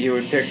songs that you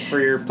would pick for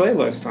your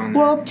playlist on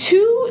there? Well,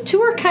 two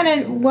are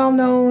kind of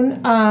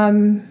well-known,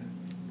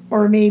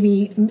 or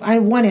maybe,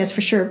 one is for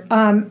sure.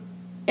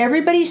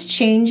 Everybody's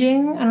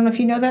Changing. I don't know if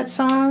you know that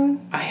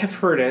song. I have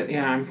heard it.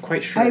 Yeah, I'm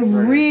quite sure. I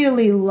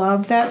really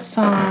love that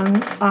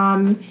song.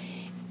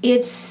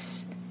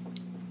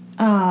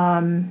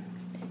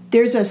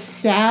 There's a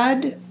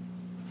sad,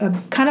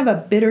 kind of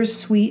a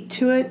bittersweet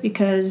to it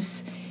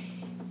because,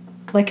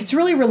 like, it's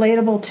really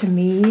relatable to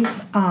me,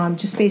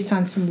 just based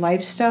on some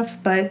life stuff.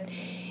 But,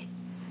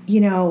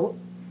 you know,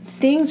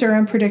 things are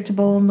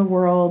unpredictable in the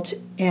world,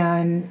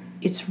 and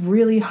it's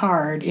really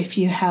hard if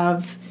you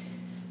have.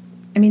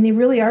 I mean, they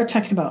really are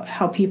talking about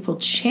how people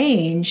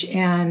change,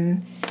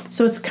 and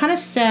so it's kind of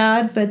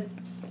sad, but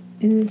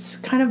it's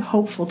kind of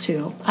hopeful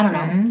too. I don't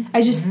know.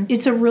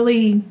 It's a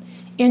really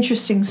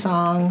interesting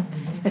song.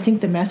 I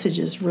think the message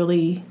is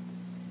really,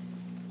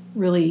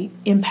 really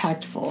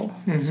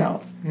impactful.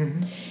 So,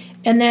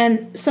 and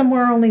then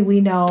Somewhere Only We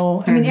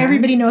Know. I mean,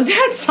 everybody knows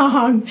that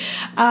song.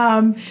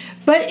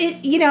 But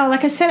it, you know,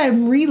 like I said,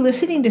 I'm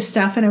re-listening to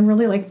stuff and I'm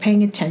really like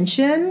paying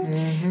attention.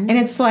 And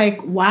it's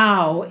like,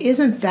 wow,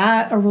 isn't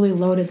that a really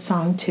loaded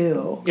song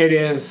too? It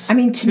is. I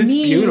mean, to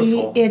me,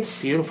 beautiful.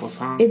 It's beautiful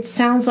song. It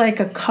sounds like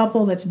a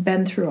couple that's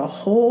been through a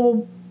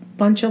whole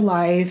bunch of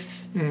life.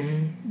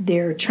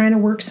 They're trying to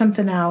work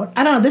something out.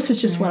 I don't know. This is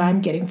just what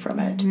I'm getting from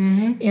it.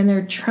 And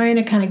they're trying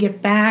to kind of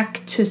get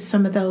back to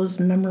some of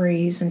those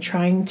memories and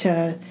trying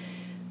to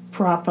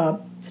prop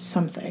up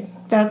something.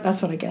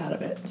 That's what I get out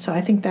of it. So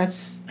I think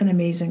that's an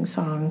amazing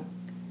song.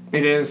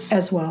 It is.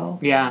 As well.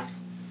 Yeah.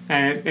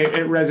 And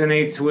it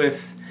resonates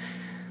with,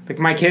 like,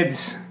 my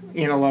kids,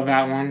 you know, love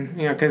that one,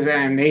 you know, because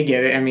they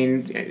get it. I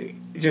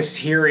mean, just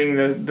hearing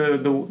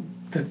the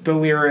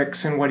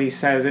lyrics and what he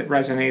says, it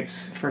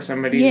resonates for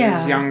somebody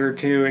who's younger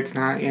too. It's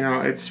not, you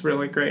know, it's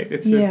really great.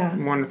 It's a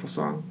wonderful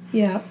song.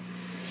 Yeah.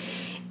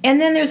 And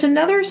then there's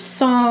another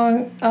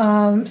song.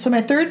 So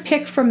my third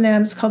pick from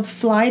them is called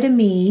 "Fly to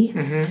Me."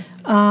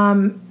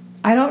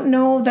 I don't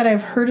know that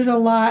I've heard it a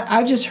lot.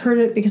 I've just heard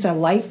it because I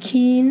like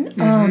Keane.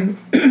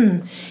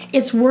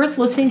 It's worth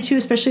listening to,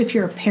 especially if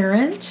you're a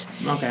parent.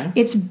 Okay.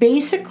 It's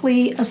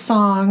basically a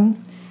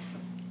song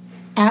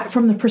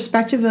from the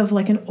perspective of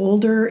like an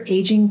older,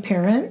 aging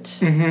parent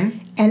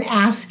and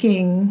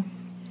asking,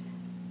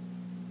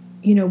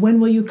 you know, when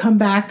will you come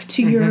back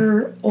to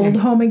your old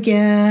home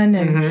again?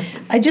 And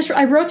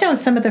I wrote down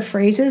some of the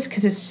phrases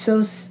because it's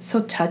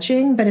so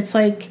touching, but it's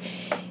like,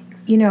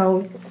 you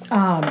know,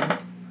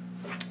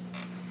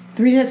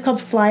 the reason it's called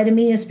 "Fly to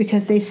Me" is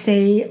because they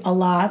say a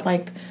lot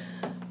like,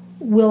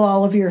 "Will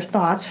all of your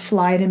thoughts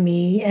fly to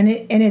me?" And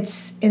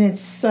it's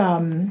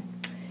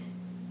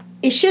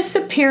just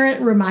a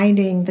parent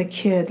reminding the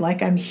kid,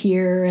 like, I'm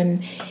here.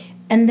 And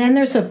then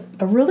there's a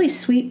really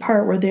sweet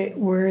part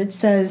where it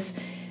says,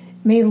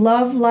 "May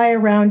love lie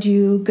around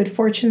you, good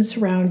fortune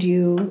surround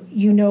you.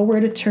 You know where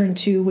to turn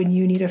to when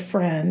you need a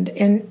friend."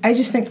 And I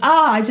just think,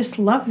 I just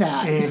love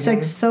that. It's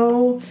like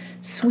so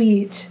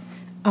sweet.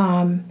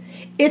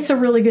 It's a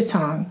really good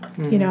song.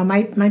 You know,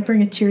 might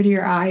bring a tear to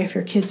your eye if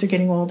your kids are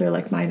getting older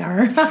like mine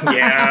are.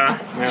 Yeah.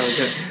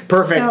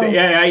 Perfect. So,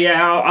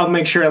 yeah. I'll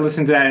make sure I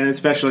listen to that, and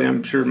especially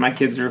I'm sure my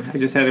kids are. I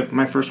just had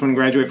my first one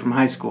graduate from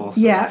high school.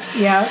 So. Yeah.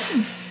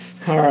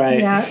 All right.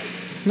 Yeah.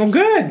 Well,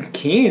 good.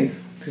 Keane.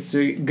 It's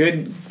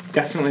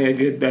definitely a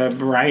good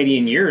variety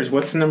in years.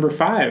 What's number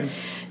 5?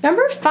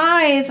 Number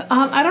 5,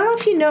 I don't know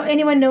if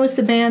anyone knows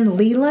the band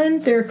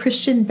Leland. They're a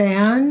Christian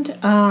band.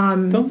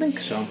 Don't think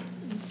so.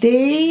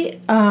 They,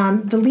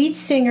 the lead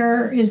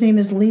singer, his name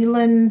is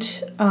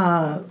Leland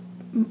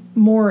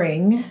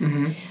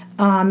Mooring,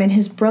 and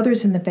his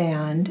brother's in the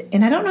band.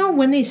 And I don't know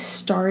when they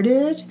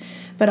started,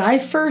 but I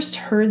first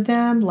heard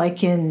them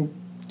like in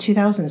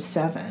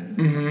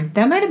 2007.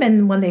 That might have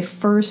been when they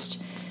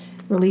first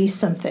released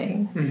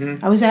something.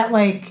 I was at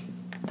like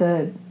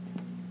the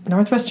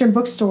Northwestern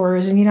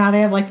bookstores, and you know how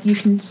they have like, you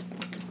can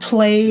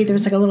play,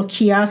 there's like a little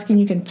kiosk and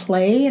you can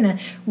play, and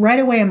right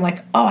away I'm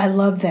like, I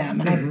love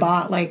them, and I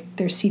bought like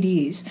their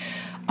CDs.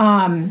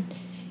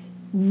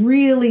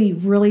 Really,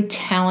 really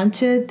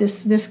talented.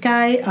 This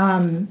guy,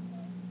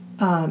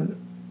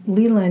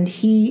 Leland,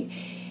 he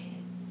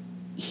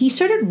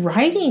started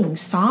writing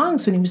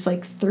songs when he was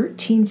like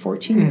 13,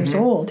 14 years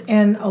old,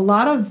 and a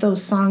lot of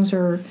those songs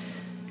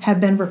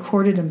have been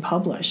recorded and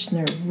published,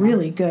 and they're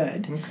really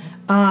good.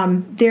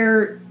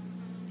 They're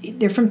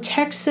from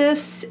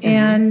Texas,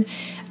 and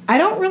I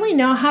don't really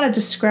know how to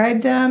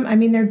describe them. I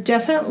mean, they're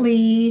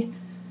definitely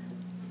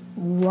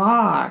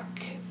rock,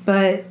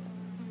 but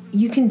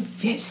you can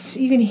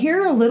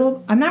hear a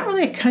little. I'm not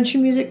really a country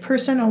music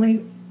person,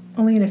 only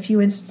in a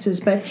few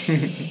instances, but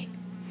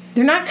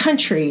they're not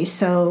country,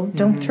 so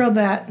don't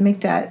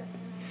make that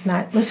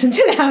not listen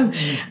to them.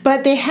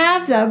 But they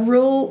have the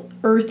real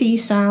earthy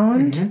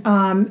sound,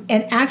 and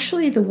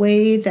actually the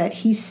way that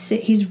he's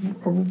a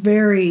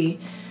very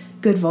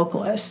good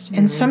vocalist,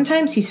 and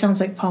sometimes he sounds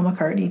like Paul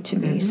McCartney to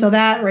me. So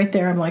that right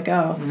there, I'm like,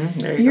 oh,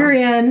 you're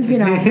in, you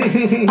know.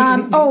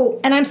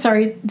 And I'm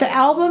sorry, the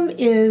album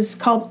is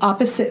called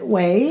Opposite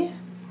Way.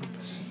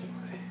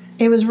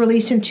 It was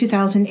released in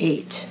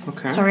 2008.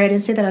 Okay. Sorry, I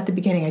didn't say that at the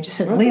beginning. I just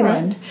said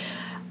Leland.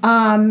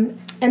 Right.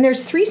 And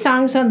there's 3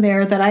 songs on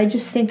there that I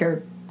just think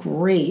are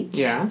great.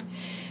 Yeah.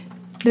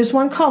 There's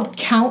one called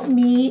Count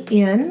Me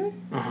In.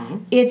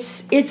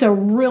 It's a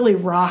really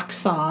rock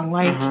song.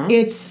 Like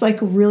it's like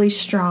really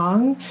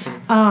strong.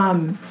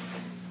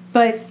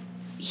 But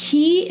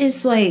he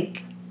is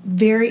like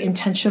very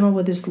intentional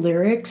with his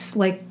lyrics.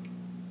 Like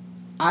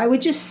I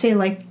would just say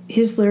like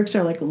his lyrics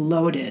are like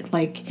loaded.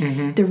 Like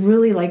they're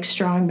really like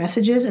strong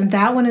messages. And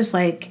that one is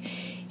like,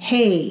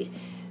 hey,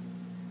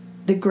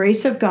 the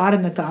grace of God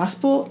and the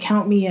gospel,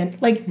 count me in.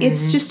 Like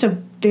it's just a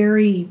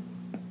very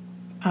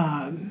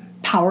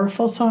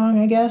powerful song,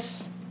 I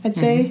guess I'd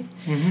say.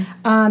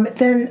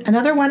 Then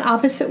another one,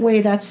 Opposite Way,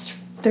 that's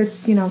their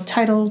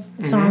title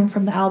song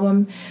from the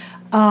album.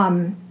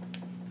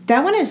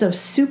 That one is a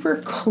super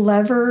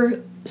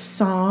clever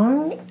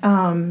song.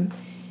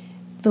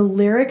 The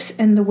lyrics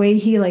and the way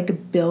he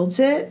like builds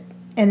it,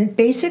 and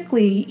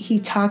basically he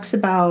talks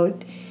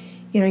about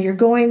you're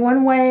going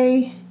one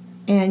way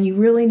and you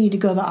really need to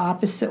go the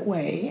opposite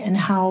way, and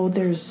how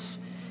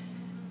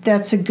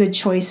that's a good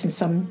choice in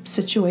some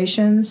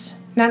situations.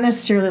 Not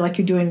necessarily like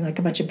you're doing like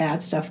a bunch of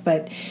bad stuff,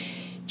 but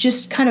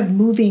just kind of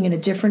moving in a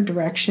different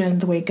direction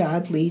the way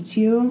God leads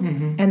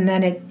you. And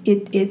then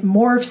it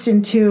morphs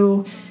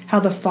into how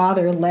the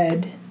Father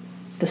led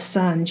the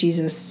Son,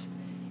 Jesus,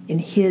 in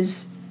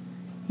his,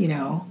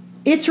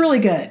 it's really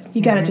good.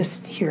 You got to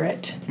just hear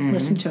it,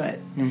 listen to it.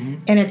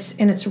 And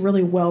it's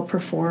really well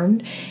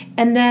performed.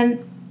 And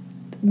then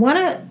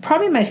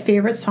probably my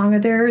favorite song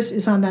of theirs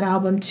is on that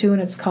album too,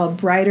 and it's called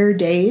Brighter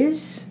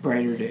Days.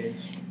 Brighter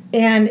Days.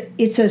 And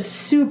it's a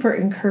super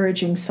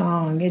encouraging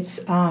song.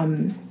 It's not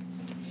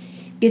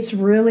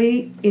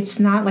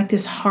like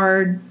this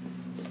hard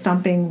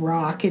thumping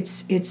rock.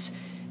 It's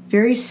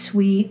very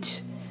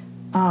sweet.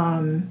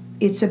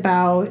 It's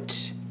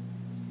about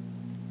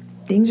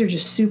things are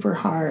just super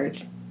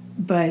hard,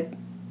 but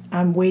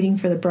I'm waiting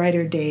for the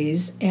brighter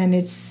days, and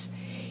it's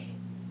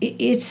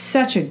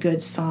such a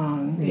good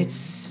song.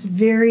 It's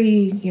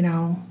very,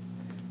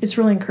 it's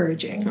really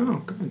encouraging.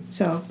 Oh, good.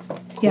 So, cool.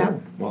 Yeah.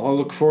 Well, I'll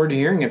look forward to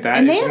hearing it.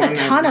 And they have a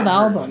ton of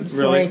albums.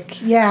 Really? Like,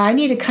 yeah, I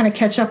need to kind of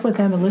catch up with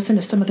them and listen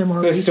to some of their more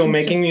recent. They're still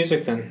making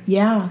music then?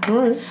 Yeah. All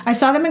right. I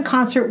saw them in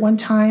concert one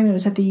time. It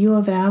was at the U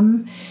of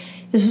M.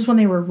 This is when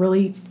they were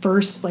really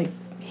first, like,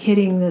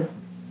 hitting the,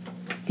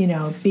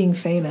 being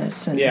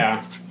famous. And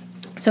yeah.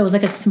 So it was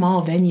like a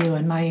small venue,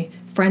 and my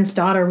friend's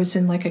daughter was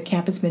in like a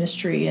campus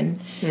ministry,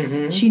 and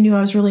she knew I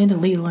was really into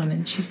Leland,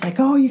 and she's like,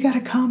 "Oh, you got to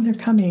come! They're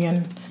coming!"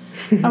 And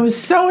I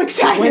was so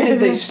excited. When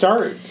did they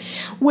start?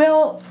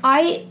 Well,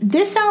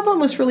 this album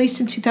was released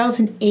in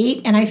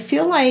 2008, and I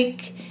feel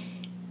like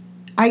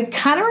I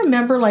kind of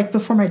remember like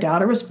before my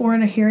daughter was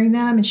born, hearing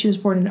them, and she was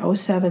born in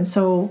 2007,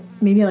 so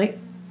maybe like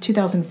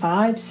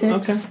 2005,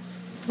 2006.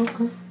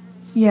 Okay.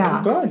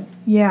 Yeah. Oh, good.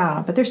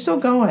 Yeah, but they're still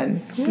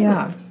going.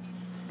 Yeah.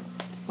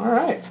 All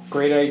right.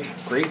 Great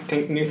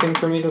new thing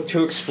for me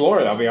to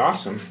explore. That'll be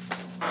awesome.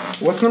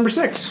 What's number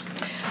 6?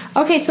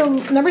 Okay, so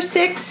number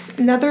 6,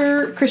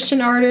 another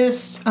Christian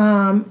artist,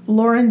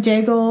 Lauren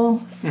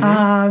Daigle.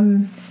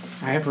 I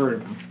have heard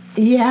of him.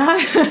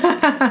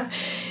 Yeah.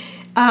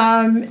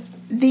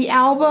 The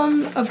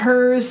album of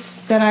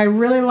hers that I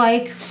really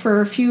like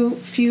for a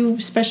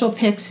few special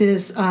picks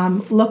is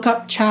Look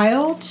Up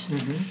Child,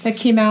 that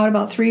came out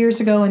about 3 years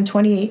ago in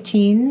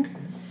 2018.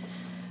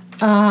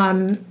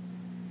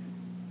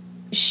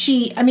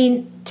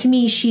 To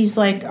me, she's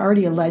like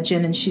already a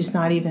legend, and she's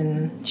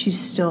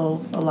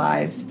still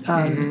alive.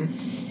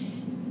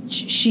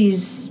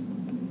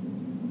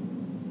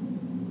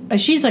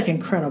 She's like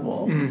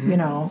incredible,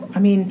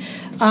 and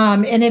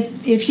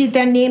if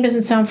that name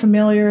doesn't sound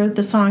familiar,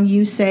 the song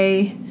You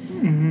Say,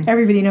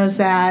 everybody knows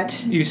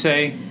that. You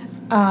Say?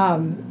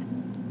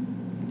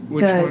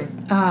 Which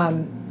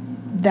one?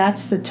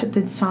 That's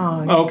the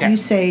song. Oh, okay. You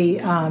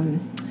Say,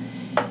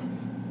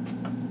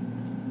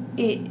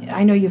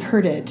 I know you've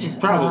heard it.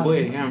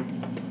 Probably, yeah.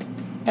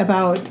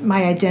 About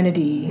my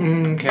identity.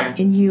 Okay.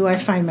 In you, I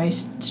find my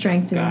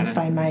strength, and I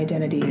find my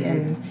identity.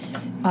 And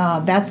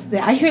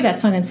I hear that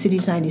song in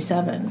Cities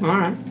 97. All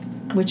right.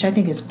 Which I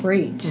think is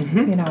great,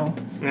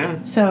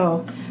 Yeah.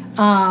 So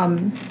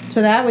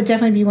that would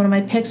definitely be one of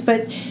my picks.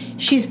 But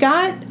she's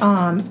got,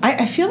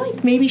 I feel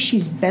like maybe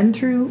she's been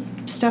through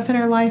stuff in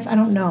her life. I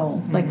don't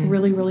know, like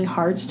really, really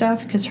hard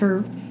stuff, because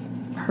her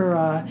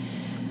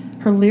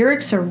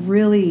lyrics are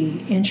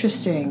really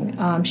interesting.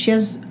 She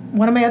has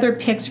one of my other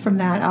picks from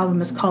that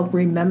album is called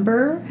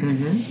Remember.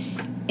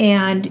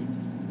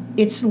 And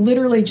it's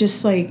literally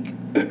just like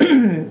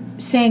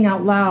saying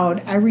out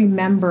loud, I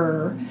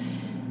remember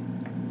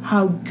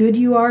how good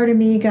you are to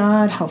me,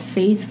 God, how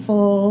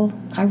faithful.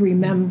 I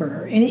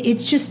remember. And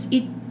it's just,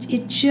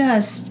 it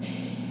just,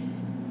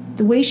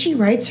 the way she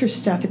writes her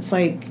stuff, it's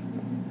like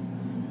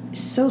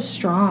so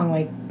strong,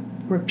 like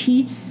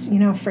repeats,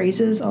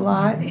 phrases a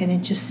lot, and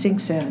it just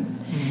sinks in.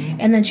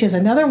 And then she has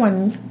another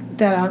one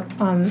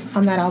that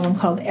on that album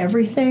called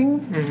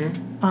Everything.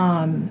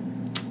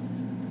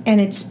 And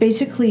it's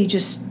basically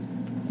just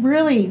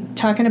really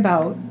talking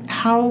about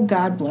how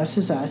God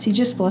blesses us. He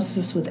just blesses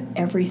us with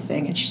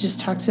everything. And she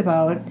just talks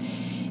about,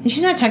 and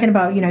she's not talking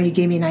about, you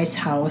gave me a nice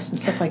house and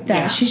stuff like that.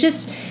 Yeah. She's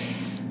just,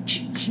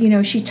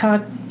 she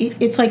talked,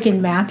 it's like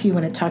in Matthew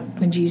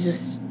when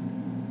Jesus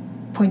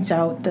points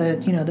out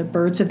the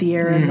birds of the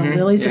air and the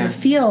lilies of the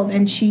field,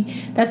 and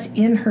that's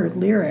in her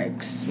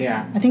lyrics.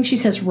 Yeah. I think she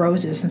says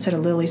roses instead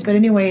of lilies. But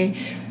anyway,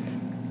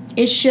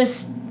 it's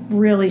just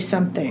really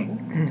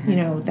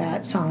something,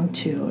 that song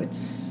too.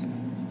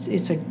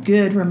 It's a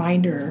good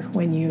reminder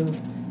when you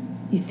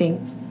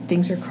think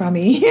things are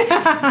crummy.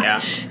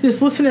 Yeah.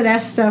 Just listen to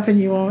that stuff and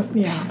you won't,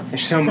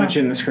 There's so much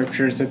in the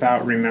scriptures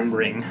about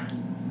remembering.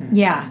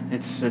 Yeah.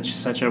 It's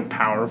such a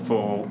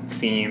powerful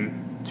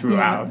theme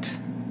throughout.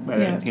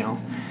 But,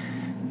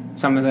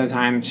 some of the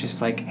time it's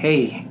just like,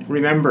 hey,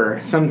 remember.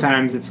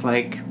 Sometimes it's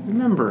like,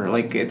 remember.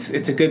 Like, it's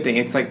a good thing.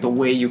 It's like the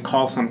way you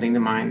call something to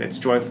mind that's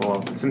joyful.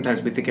 And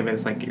sometimes we think of it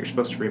as like you're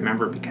supposed to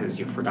remember because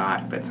you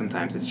forgot. But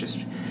sometimes it's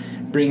just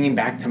bringing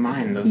back to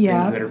mind those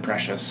things that are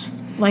precious.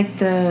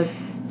 Like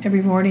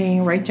every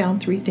morning, write down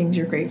 3 things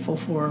you're grateful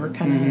for.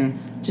 Kind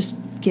of just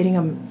getting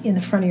them in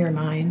the front of your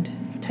mind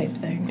type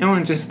thing. Oh,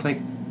 and just like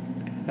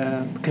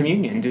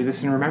communion. Do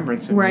this in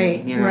remembrance of me.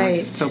 Right. It's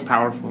just so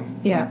powerful.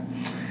 Yeah.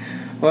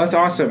 Well, that's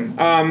awesome.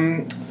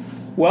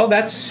 Well,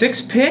 that's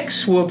 6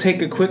 picks. We'll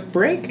take a quick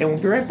break, and we'll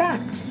be right back.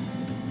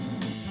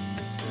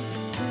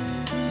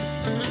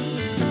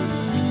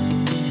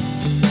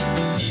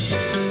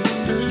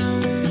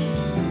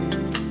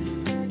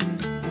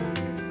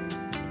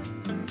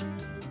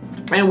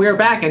 And we are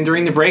back, and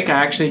during the break, I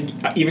actually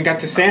even got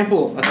to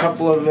sample a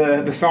couple of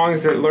the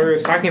songs that Lorri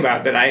was talking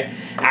about that I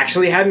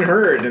actually hadn't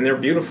heard, and they're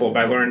beautiful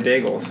by Lauren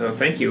Daigle. So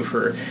thank you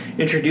for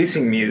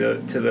introducing me to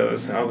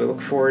those. I'll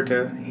look forward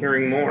to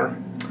hearing more.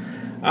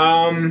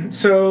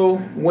 So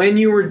when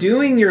you were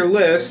doing your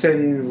list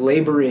and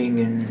laboring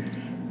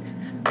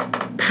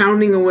and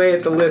pounding away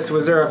at the list,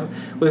 was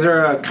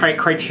there a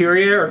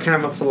criteria or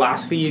kind of a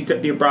philosophy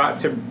you brought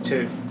to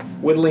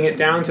whittling it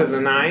down to the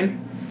 9?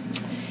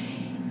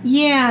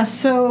 Yeah,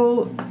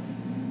 so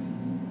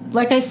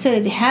like I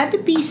said, it had to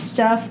be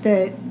stuff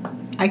that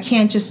I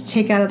can't just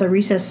take out of the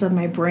recesses of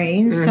my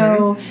brain.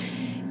 So,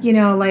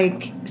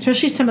 like,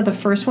 especially some of the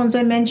first ones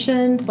I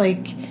mentioned,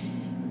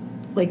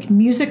 like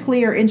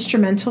musically or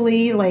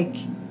instrumentally, like,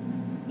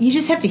 you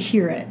just have to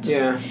hear it.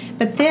 Yeah.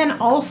 But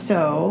then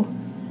also,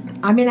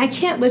 I mean, I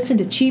can't listen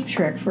to Cheap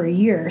Trick for a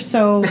year.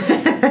 So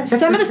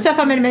some of the stuff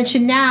I'm going to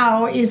mention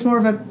now is more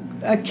of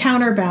a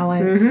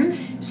counterbalance.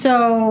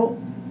 So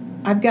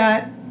I've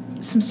got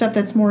some stuff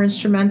that's more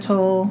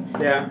instrumental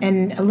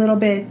and a little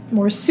bit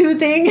more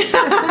soothing.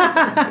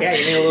 Yeah,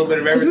 you need a little bit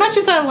of everything. As much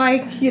as I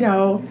like,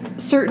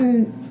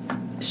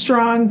 certain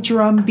strong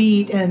drum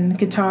beat and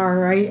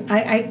guitar,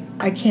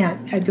 I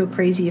can't. I'd go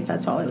crazy if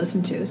that's all I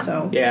listened to.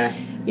 So yeah,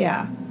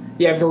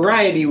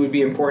 variety would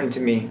be important to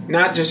me.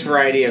 Not just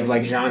variety of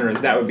like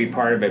genres, that would be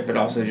part of it, but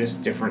also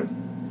just different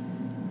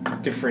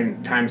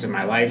times of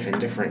my life and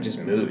different just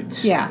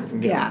moods.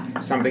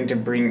 Something to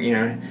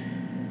bring,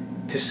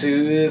 to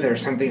soothe or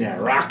something to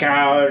rock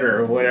out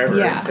or whatever.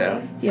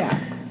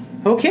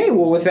 Okay,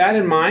 well, with that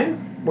in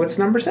mind, what's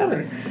number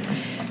 7?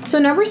 So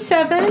number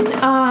 7,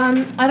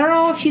 I don't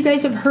know if you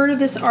guys have heard of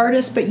this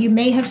artist, but you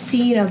may have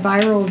seen a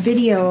viral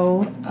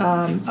video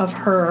of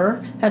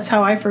her. That's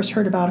how I first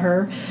heard about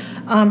her.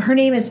 Her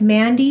name is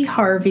Mandy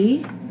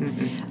Harvey.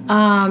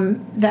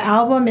 The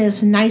album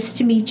is Nice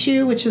to Meet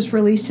You, which was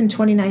released in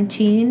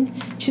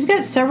 2019. She's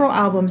got several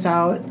albums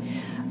out.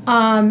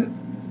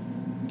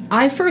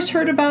 I first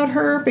heard about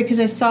her because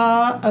I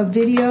saw a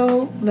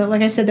video that,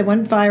 like I said, that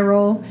went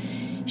viral.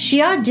 She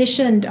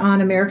auditioned on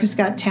America's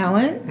Got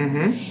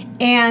Talent.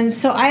 And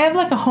so I have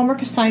like a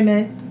homework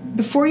assignment.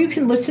 Before you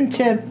can listen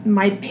to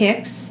my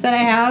picks that I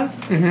have,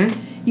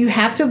 you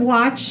have to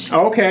watch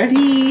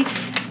the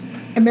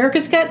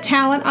America's Got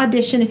Talent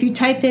audition. If you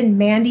type in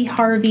Mandy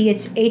Harvey,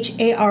 it's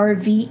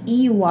Harvey.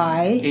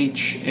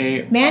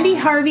 Mandy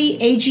Harvey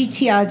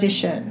AGT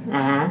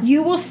audition.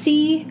 You will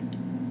see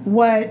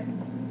what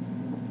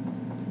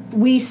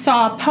we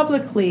saw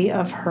publicly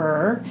of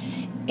her,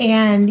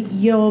 and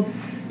you'll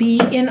be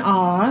in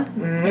awe.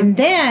 And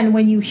then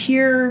when you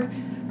hear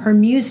her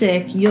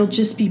music, you'll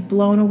just be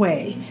blown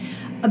away.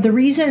 The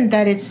reason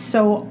that it's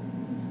so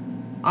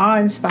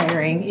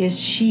awe-inspiring is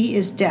she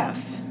is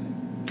deaf.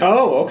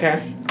 Oh,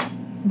 okay.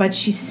 But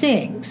she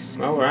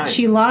sings. All right.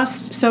 She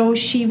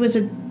was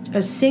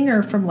a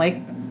singer from like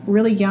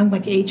really young,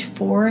 like age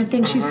 4, I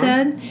think she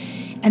said.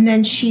 And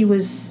then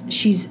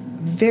she's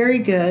very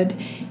good.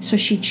 So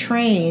she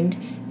trained.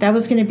 That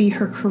was going to be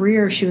her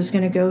career. She was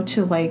going to go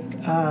to like,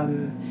 I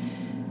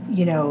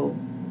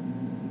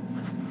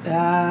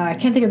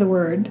can't think of the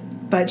word,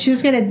 but she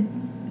was going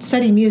to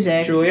study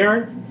music.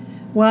 Juilliard?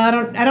 Well,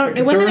 I don't.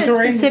 It wasn't a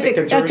specific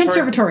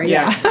conservatory.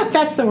 Yeah,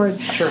 that's the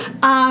word. Sure.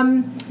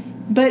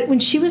 But when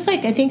she was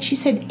like, I think she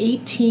said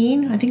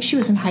 18. I think she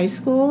was in high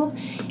school,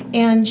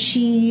 and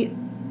she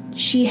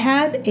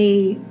had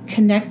a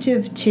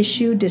connective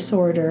tissue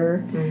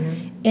disorder,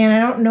 and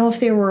I don't know if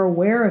they were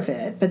aware of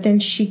it. But then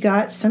she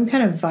got some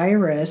kind of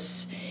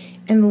virus,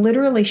 and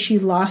literally she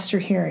lost her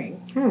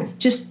hearing.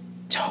 Just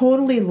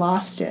totally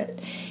lost it,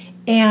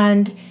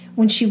 and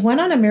when she went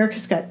on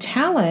America's Got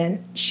Talent,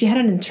 she had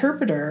an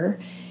interpreter,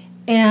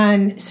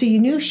 and so you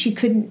knew she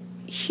couldn't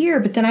hear,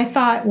 but then I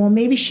thought, well,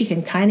 maybe she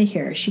can kind of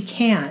hear. She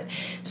can't.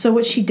 So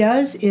what she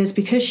does is,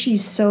 because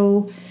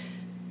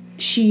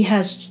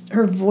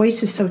her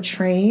voice is so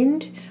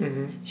trained,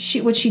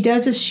 what she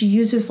does is she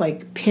uses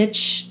like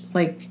pitch,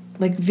 like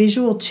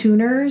visual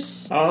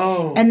tuners.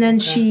 Oh. And then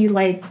she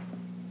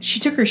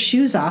took her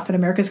shoes off at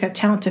America's Got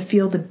Talent to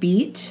feel the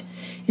beat.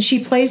 And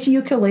she plays the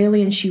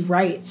ukulele and she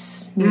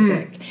writes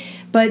music.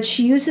 But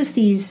she uses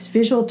these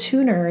visual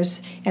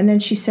tuners, and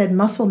then she said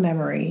muscle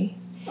memory.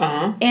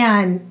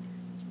 And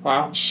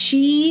wow.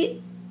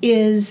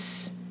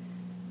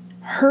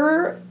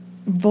 Her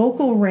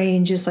vocal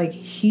range is like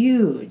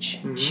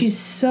huge. She's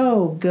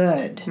so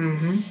good.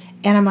 And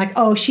I'm like,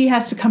 oh, she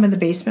has to come in the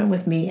basement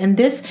with me. And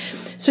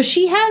so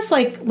she has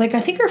like I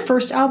think her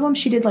first album,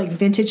 she did like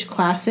vintage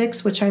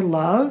classics, which I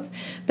love.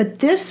 But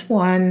this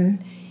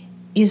one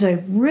is a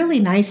really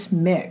nice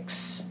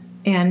mix,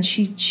 and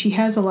she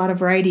has a lot of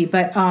variety,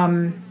 but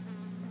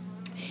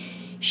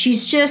she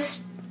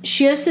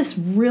has this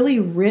really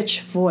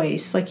rich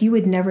voice, like you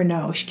would never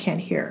know she can't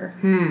hear.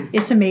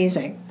 It's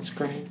amazing. That's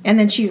great. And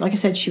then she, like I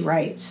said, she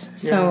writes.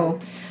 So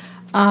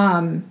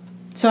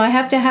so I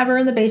have to have her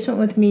in the basement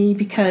with me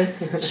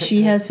because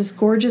she has this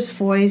gorgeous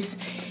voice,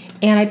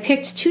 and I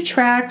picked 2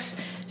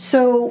 tracks.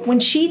 So when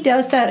she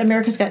does that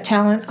America's Got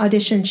Talent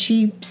audition,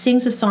 she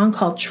sings a song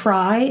called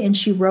Try, and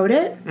she wrote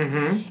it.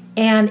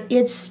 And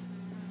it's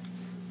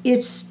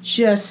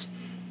just,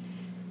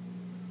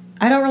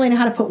 I don't really know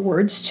how to put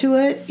words to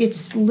it.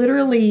 It's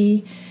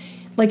literally,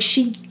 like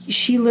she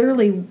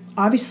literally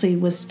obviously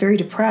was very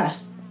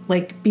depressed,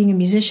 like being a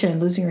musician,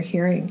 losing her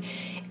hearing.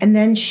 And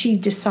then she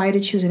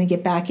decided she was going to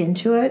get back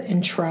into it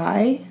and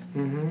try.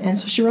 And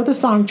so she wrote the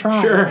song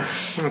Try. Sure.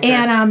 Okay.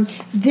 And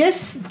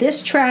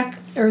this track,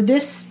 or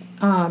this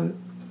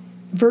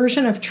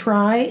version of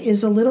Try,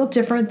 is a little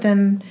different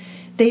than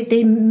they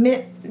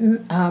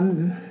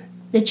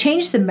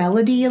changed the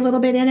melody a little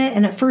bit in it.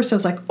 And at first I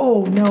was like,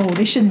 oh no,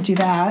 they shouldn't do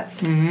that.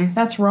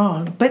 That's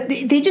wrong. But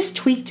they just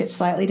tweaked it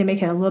slightly to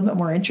make it a little bit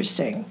more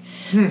interesting.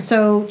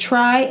 So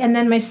Try. And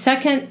then my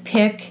second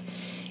pick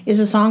is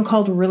a song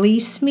called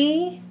Release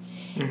Me.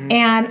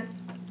 And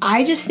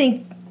I just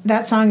think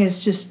that song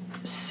is just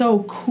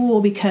so cool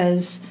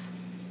because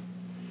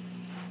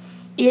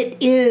it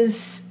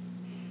is,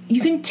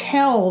 you can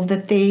tell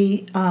that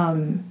they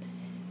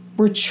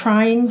were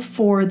trying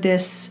for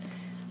this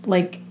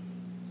like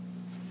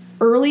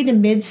early to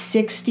mid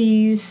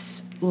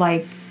 60s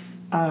like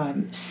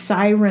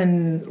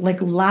siren,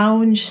 like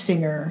lounge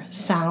singer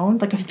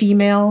sound, like a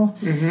female.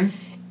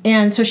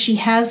 And so she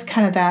has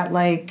kind of that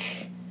like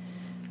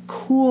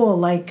cool,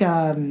 like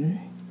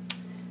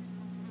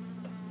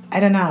I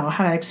don't know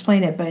how to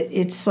explain it, but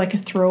it's like a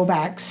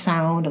throwback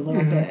sound a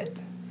little bit.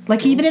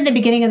 Like even in the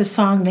beginning of the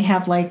song, they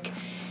have like,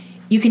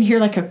 you can hear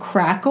like a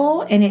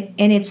crackle, and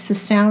it's the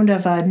sound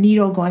of a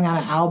needle going on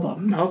an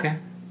album. Okay.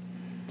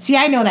 See,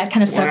 I know that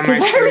kind of stuff because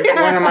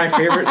one of my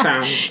favorite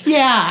sounds.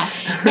 Yeah,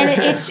 and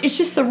it's just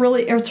it's a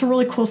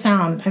really cool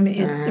sound. I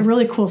mean, a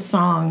really cool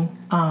song.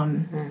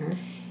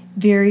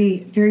 Very,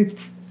 very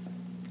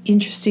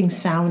interesting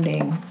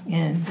sounding,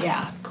 and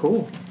yeah.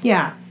 Cool.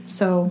 Yeah.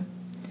 So.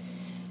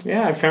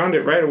 Yeah, I found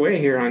it right away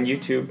here on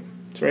YouTube.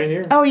 It's right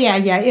here. Oh yeah.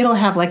 It'll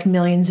have like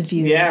millions of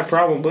views. Yeah,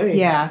 probably.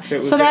 Yeah.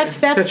 So that's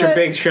such a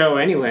big show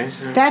anyway.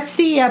 So. That's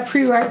the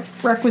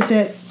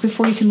prerequisite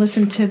before you can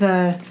listen to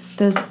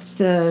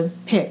the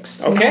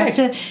picks. Okay. You have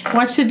to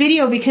watch the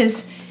video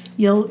because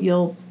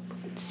you'll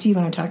see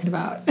what I'm talking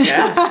about.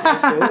 Yeah,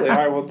 absolutely.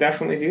 I will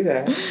definitely do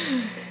that.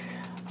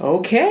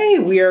 Okay,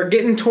 we are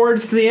getting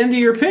towards the end of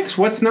your picks.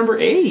 What's number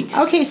 8?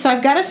 Okay, so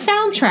I've got a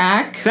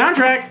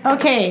soundtrack.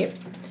 Okay.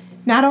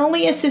 Not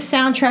only is this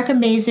soundtrack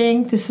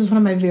amazing, this is one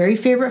of my very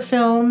favorite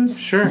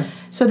films. Sure.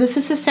 So this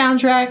is the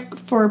soundtrack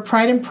for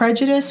Pride and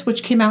Prejudice,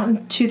 which came out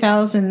in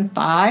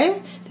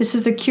 2005. This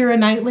is the Keira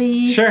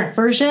Knightley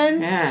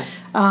version. Yeah.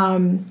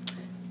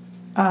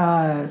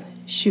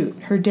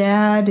 Her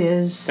dad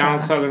is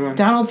Donald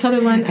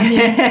Sutherland. I mean,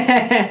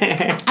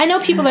 I know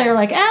people that are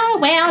like, oh,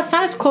 well, it's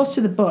not as close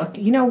to the book.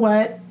 You know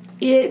what?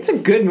 It's a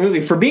good movie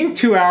for being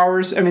 2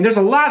 hours. I mean, there's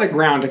a lot of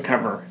ground to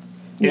cover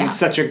in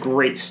such a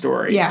great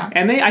story. Yeah.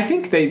 And I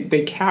think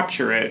they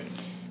capture it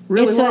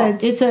really well.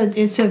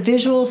 It's a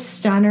visual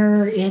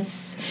stunner.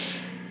 This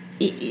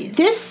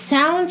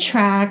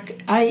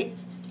soundtrack. I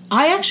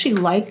actually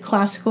like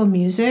classical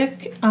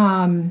music,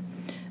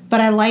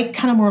 but I like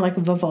kind of more like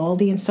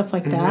Vivaldi and stuff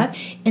like that.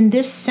 And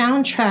this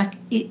soundtrack,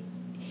 it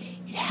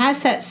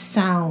has that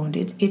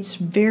sound. It's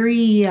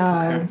very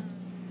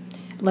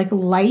like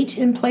light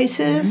in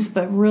places,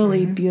 but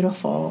really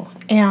beautiful.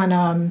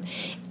 And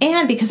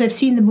because I've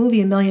seen the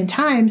movie a million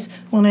times,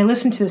 when I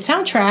listen to the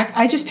soundtrack,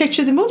 I just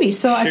picture the movie.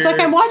 So it's like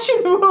I'm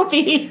watching the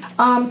movie.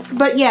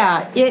 But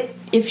yeah,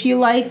 if you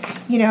like,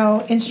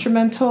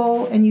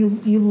 instrumental and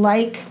you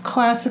like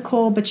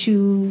classical, but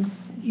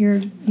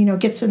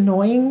gets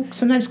annoying.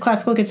 Sometimes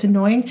classical gets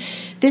annoying.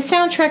 This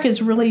soundtrack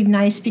is really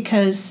nice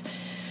because,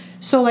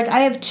 I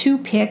have 2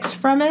 picks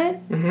from it,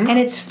 and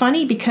it's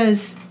funny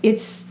because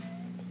it's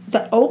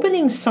the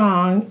opening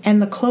song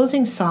and the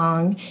closing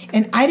song,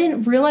 and I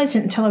didn't realize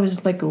it until I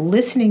was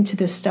listening to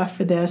this stuff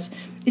for this.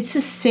 It's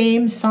the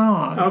same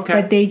song,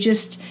 but they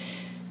just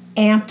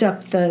amped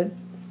up the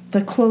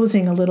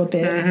closing a little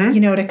bit,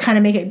 to kind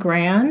of make it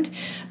grand.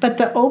 But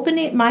the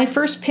opening, my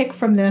first pick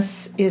from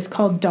this is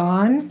called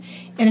Dawn,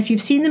 and if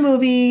you've seen the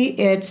movie,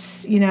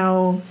 it's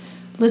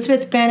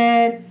Elizabeth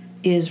Bennet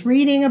is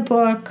reading a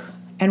book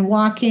and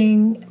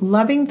walking,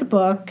 loving the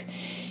book.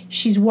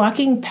 She's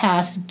walking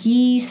past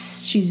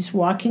geese. She's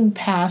walking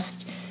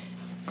past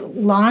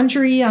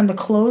laundry on the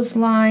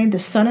clothesline. The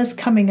sun is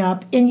coming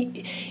up.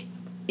 And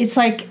it's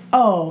like,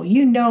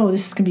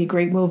 this is going to be a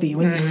great movie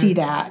when you see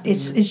that.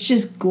 It's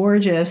just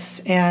gorgeous.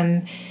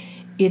 And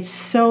it's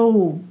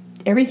so,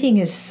 everything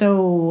is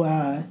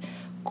so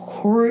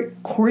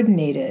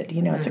coordinated.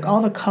 It's like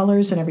all the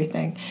colors and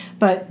everything.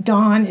 But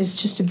Dawn is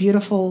just a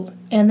beautiful,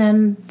 and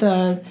then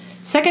the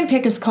second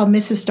pick is called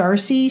Mrs.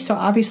 Darcy. So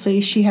obviously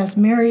she has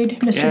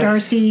married Mr.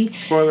 Darcy.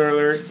 Spoiler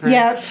alert. Right?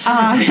 Yeah.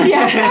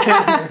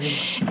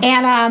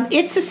 And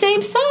it's the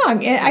same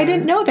song. I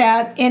didn't know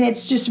that, and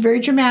it's just very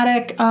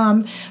dramatic.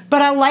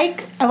 But I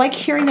like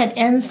hearing that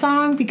end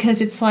song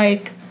because it's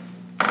like,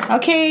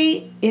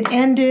 okay, it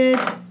ended.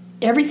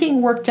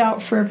 Everything worked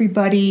out for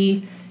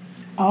everybody.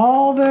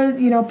 All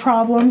the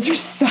problems are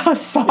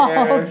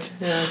solved.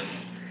 Yeah.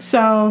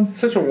 So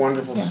such a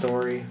wonderful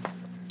story.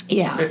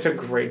 Yeah, it's a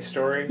great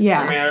story.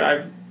 Yeah, I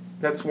mean,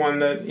 that's one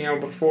that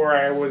before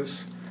I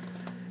was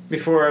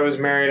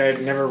married,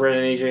 I'd never read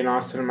any Jane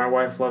Austen, and my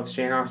wife loves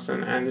Jane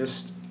Austen, and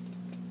just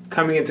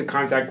coming into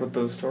contact with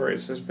those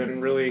stories has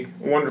been really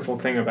a wonderful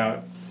thing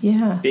about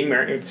being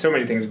married. So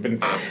many things have been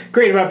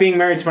great about being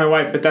married to my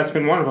wife, but that's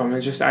been one of them.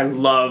 It's just I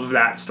love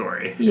that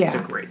story. Yeah. It's a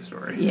great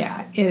story.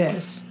 Yeah, it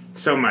is.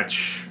 So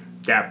much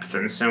depth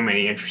and so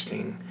many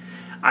interesting.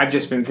 I've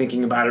just been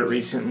thinking about it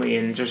recently,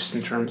 and just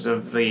in terms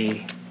of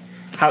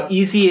how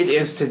easy it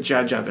is to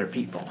judge other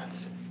people.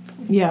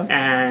 Yeah.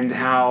 And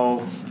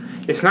how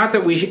it's not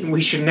that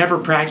we should never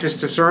practice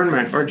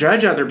discernment or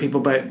judge other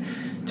people, but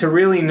to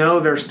really know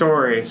their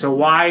story. So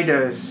why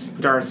does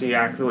Darcy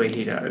act the way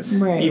he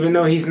does? Right. Even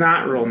though he's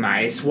not real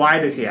nice, why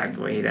does he act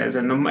the way he does?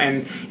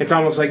 And it's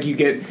almost like you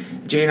get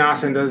Jane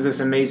Austen does this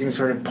amazing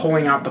sort of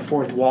pulling out the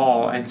fourth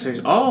wall and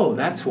says, "Oh,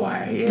 that's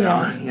why."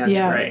 That's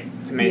great.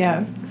 It's amazing.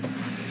 Yeah.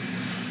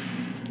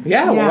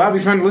 Yeah, well, that'll be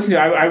fun to listen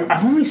to.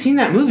 I've only seen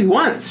that movie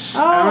once.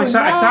 I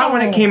saw it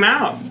when it came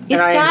out. It's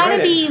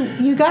gotta be.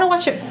 You gotta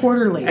watch it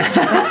quarterly, 4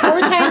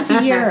 times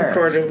a year.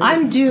 Quarterly.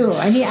 I'm due.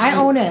 I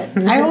own it.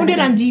 I owned it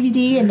on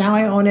DVD, and now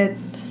I own it.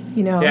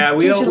 Yeah,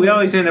 we digitally.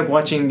 always end up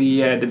watching the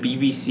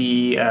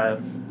BBC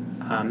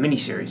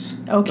miniseries.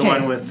 Okay. The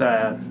one with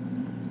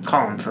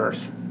Colin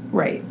Firth.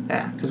 Right.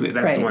 Yeah, because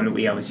that's the one that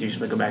we always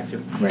usually go back to.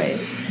 Right.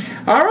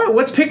 All right,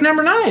 what's pick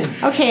number 9?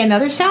 Okay,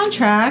 another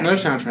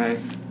soundtrack.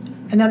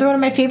 Another one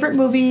of my favorite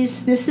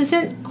movies. This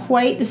isn't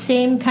quite the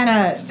same kind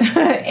of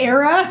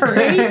era or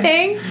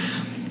anything.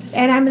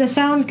 And I'm going to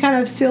sound kind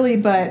of silly,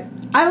 but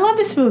I love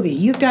this movie.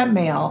 You've Got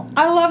Mail.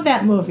 I love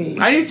that movie.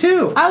 I do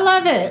too. I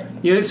love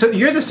it. So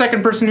you're the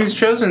second person who's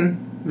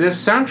chosen this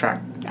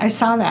soundtrack. I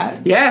saw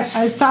that. Yes.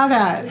 I saw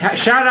that.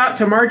 Shout out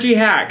to Margie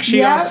Hack.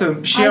 She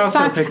also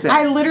picked that.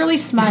 I literally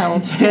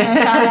smiled when I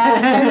saw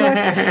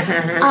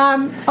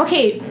that.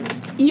 Okay.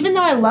 Even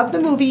though I love the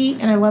movie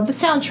and I love the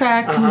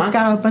soundtrack because it's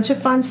got a bunch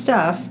of fun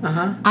stuff,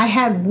 I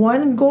had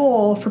one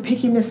goal for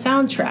picking this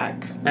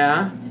soundtrack.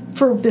 Yeah.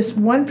 For this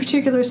one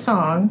particular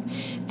song.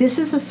 This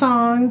is a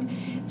song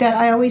that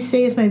I always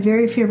say is my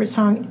very favorite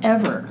song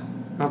ever.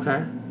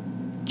 Okay.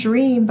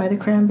 Dream by the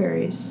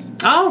Cranberries.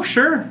 Oh,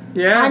 sure.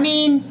 Yeah. I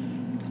mean,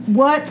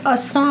 what a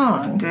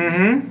song.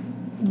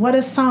 Mm-hmm. What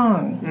a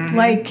song. Mm-hmm.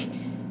 Like,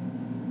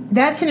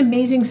 that's an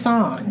amazing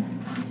song.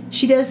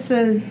 She's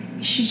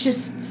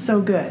just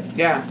so good.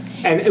 Yeah.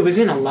 And it was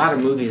in a lot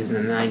of movies in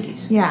the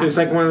 90s. Yeah. It was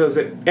like one of those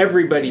that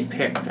everybody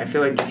picked. I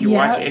feel like if you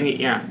watch any...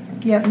 Yeah.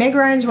 Yeah, Meg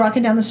Ryan's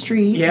walking down the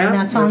street and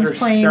that song's with her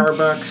playing.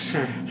 Starbucks.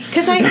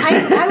 Because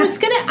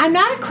I'm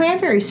not a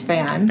Cranberries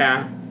fan.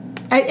 Yeah.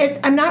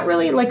 I'm not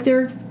really, like,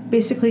 they're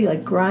basically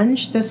like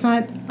grunge. That's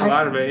not... A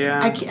lot of it,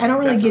 yeah. I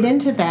don't really get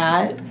into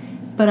that,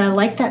 but I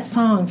like that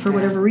song for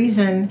whatever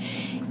reason.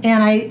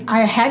 And I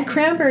had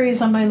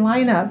cranberries on my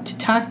lineup to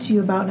talk to you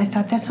about, and I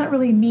thought, that's not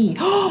really me.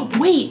 Oh,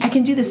 wait, I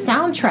can do the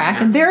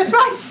soundtrack, and there's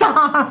my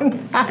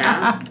song.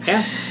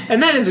 Yeah.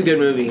 And that is a good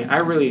movie. I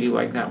really do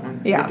like that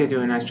one. Yeah. I think they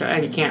do a nice job.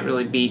 And you can't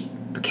really beat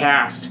the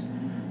cast.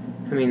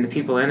 I mean, the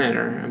people in it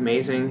are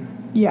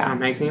amazing. Yeah.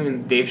 Tom Hanks,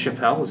 even Dave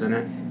Chappelle's in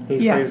it.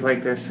 He plays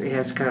like this. He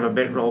has kind of a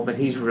bit role, but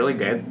he's really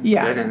good.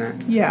 Yeah. Good in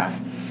it. Yeah.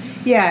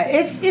 Yeah,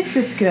 it's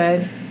just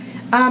good.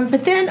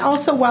 But then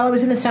also while I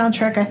was in the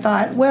soundtrack, I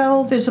thought,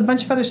 well, there's a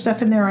bunch of other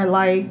stuff in there I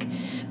like.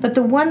 But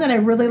the one that I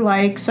really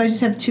like, so I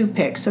just have 2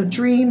 picks. So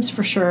Dreams,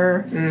 for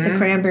sure, the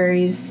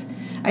Cranberries.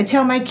 I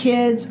tell my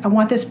kids, I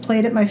want this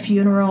played at my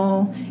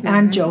funeral. And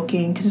I'm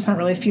joking, because it's not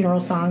really a funeral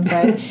song,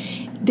 but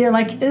they're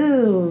like,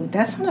 ooh,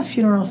 that's not a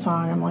funeral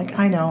song. I'm like,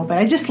 I know, but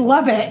I just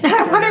love it.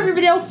 I want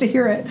everybody else to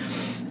hear it.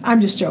 I'm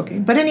just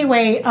joking. But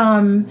anyway,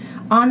 on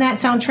that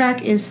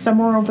soundtrack is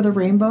Somewhere Over the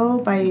Rainbow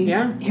by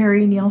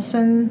Harry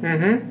Nilsson,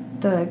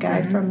 the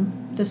guy from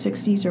the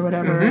 60s or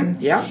whatever. And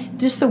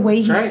just the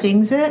way he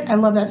sings it. I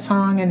love that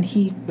song. And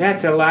he... Yeah,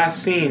 it's the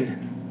last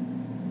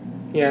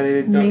scene. Yeah,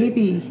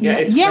 maybe. Yeah,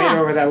 it's played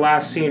over that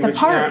last scene.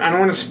 Which, I don't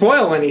want to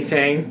spoil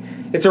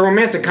anything. It's a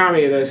romantic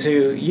comedy, though, so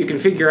you can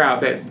figure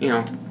out that,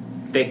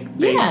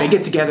 they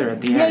get together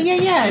at the end.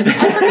 Yeah.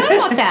 I forgot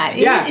about that.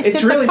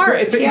 It's really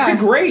great. It's a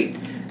great...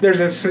 There's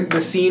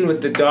the scene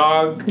with the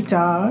dog. The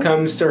dog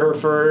comes to her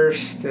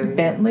first. And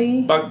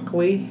Bentley.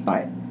 Buckley,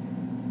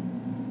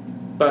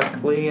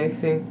 I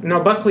think.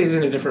 No, Buckley's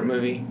in a different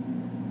movie.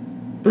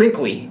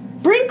 Brinkley.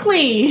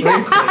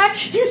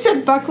 You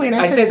said Buckley and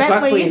I said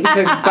Bentley.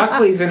 Buckley because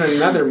Buckley's in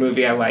another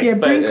movie I like. Yeah,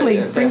 Brinkley.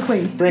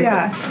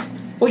 Yeah.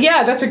 Well,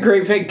 yeah, that's a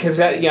great thing because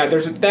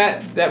there's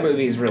that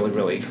movie is really,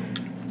 really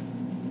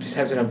just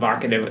has an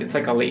evocative. It's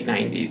like a late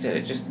 '90s, and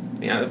it just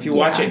if you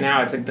watch it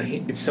now, it's like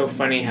it's so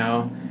funny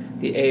how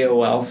the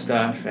AOL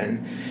stuff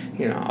and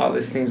all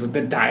these things with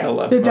the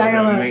dial-up. The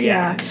dial-up,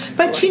 yeah.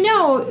 But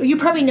you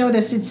probably know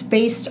this. It's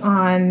based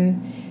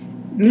on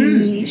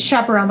the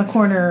Shop Around the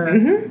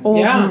Corner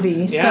old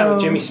movie. Yeah, so,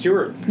 with Jimmy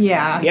Stewart.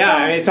 Yeah.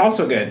 Yeah, so it's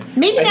also good.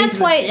 Maybe that's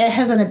why it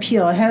has an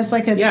appeal. It has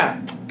like a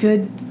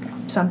good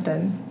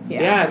something.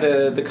 Yeah.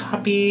 Yeah, the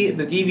copy,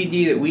 the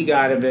DVD that we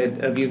got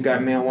of You've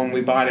Got Mail when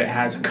we bought it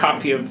has a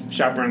copy of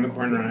Shop Around the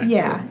Corner on it.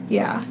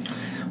 Yeah.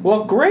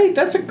 Well, great.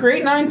 That's a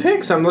great 9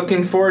 picks. I'm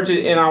looking forward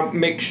to, and I'll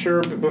make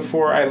sure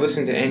before I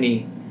listen to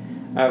any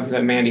of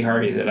the Mandy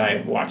Hardy that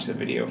I watch the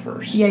video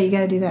first. Yeah, you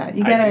got to do that.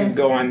 I do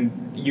go on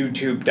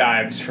YouTube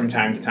dives from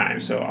time to time,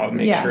 so I'll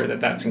make sure that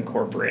that's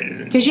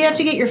incorporated. Because you have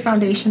to get your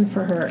foundation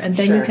for her, and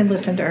then you can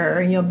listen to her,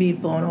 and you'll be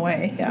blown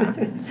away. Yeah.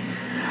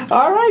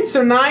 All right,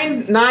 so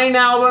nine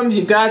albums.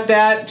 You've got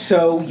that.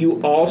 So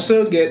you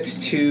also get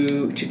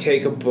to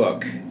take a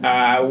book.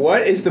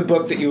 What is the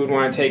book that you would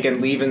want to take and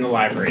leave in the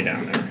library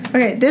down there?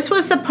 Okay, this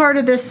was the part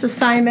of this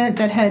assignment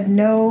that had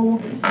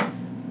no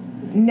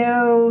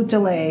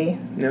delay.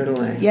 No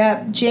delay.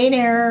 Yep, Jane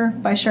Eyre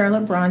by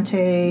Charlotte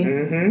Bronte.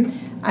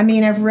 I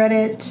mean, I've read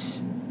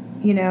it,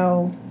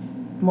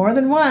 more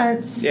than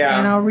once,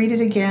 and I'll read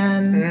it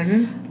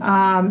again.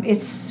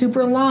 It's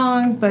super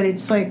long, but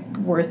it's like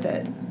worth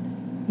it.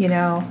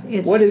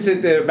 It's... What is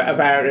it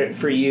about it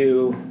for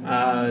you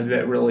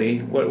that really?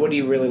 What do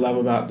you really love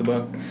about the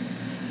book?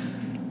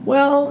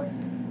 Well,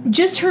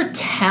 just her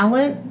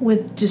talent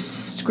with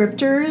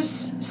descriptors.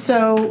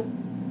 So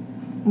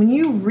when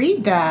you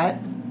read that,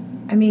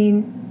 I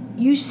mean,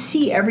 you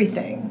see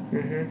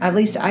everything. At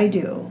least I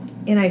do.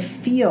 And I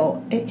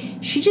feel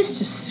she just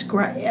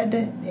describes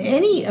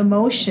any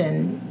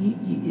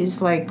emotion is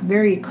like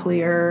very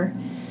clear.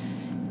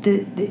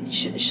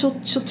 She'll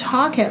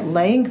talk at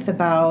length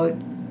about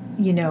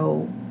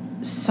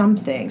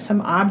something,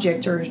 some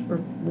object or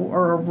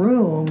a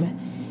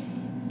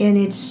room, and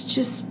it's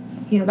just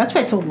that's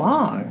why it's so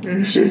long.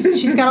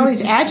 She's got all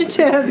these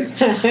adjectives,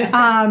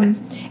 and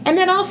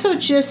then also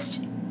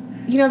just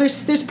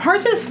there's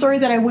parts of the story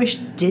that I wish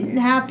didn't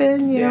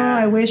happen.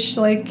 I wish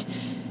like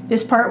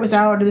this part was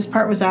out or this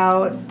part was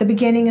out. The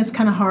beginning is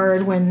kind of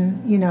hard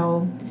when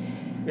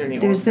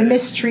there's the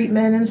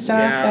mistreatment and stuff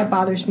that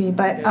bothers me,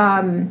 but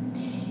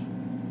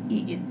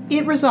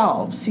it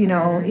resolves.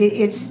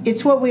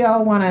 It's what we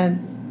all want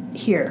to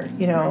hear.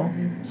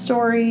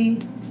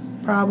 Story,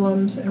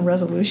 problems, and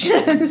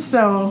resolutions.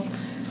 So.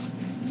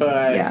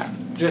 But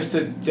just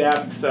a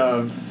depth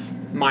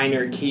of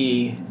minor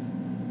key,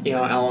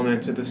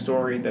 elements of the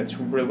story that's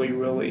really,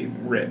 really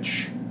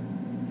rich.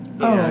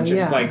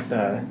 Like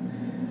the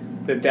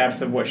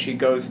depth of what she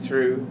goes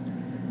through,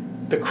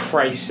 the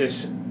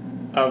crisis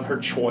of her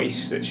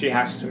choice that she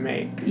has to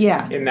make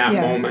in that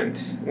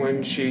moment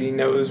when she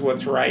knows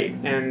what's right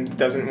and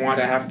doesn't want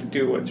to have to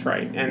do what's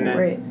right and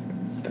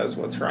then does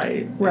what's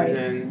right. And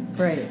then,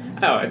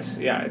 Oh, it's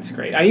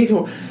great. I need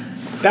to...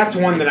 That's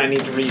one that I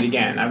need to read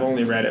again. I've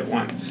only read it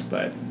once,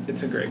 but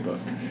it's a great book.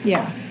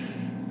 Yeah.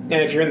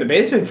 And if you're in the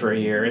basement for a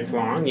year, it's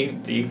long.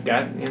 You've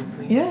got...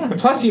 And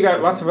plus, you got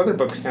lots of other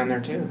books down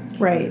there, too.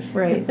 Right.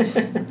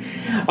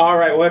 All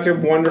right. Well, that's a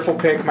wonderful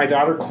pick. My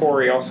daughter,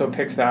 Corey, also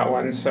picked that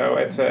one, so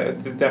it's a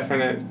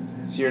definite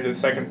So you're the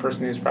second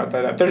person who's brought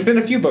that up. There's been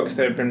a few books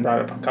that have been brought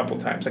up a couple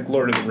times, like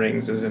Lord of the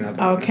Rings is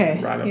another one that's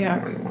been brought up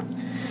more than once.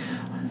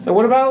 And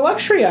what about a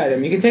luxury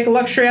item? You can take a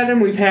luxury item.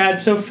 We've had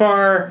so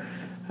far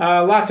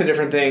lots of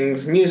different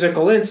things.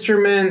 Musical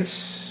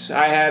instruments.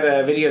 I had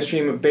a video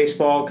stream of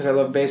baseball because I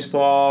love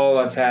baseball.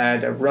 I've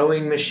had a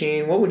rowing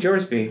machine. What would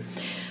yours be?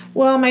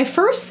 Well, my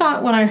first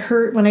thought when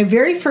I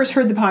very first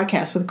heard the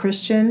podcast with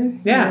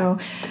Christian,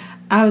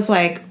 I was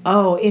like,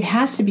 oh, it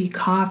has to be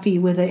coffee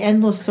with an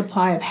endless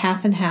supply of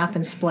half and half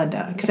and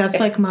Splenda, because that's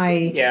like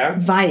my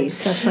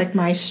vice. That's like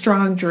my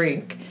strong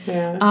drink.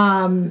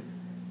 Yeah.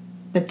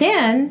 But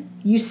then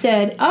you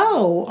said,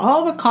 oh,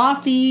 all the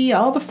coffee,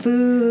 all the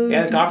food.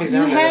 Yeah, the coffee's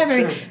down there. That's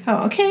true.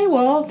 Oh, okay.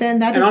 Well, then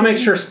that. And I'll make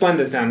sure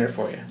Splenda's down there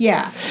for you.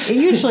 Yeah, it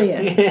usually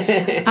is.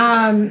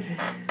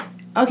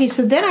 Okay,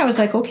 so then I was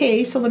like,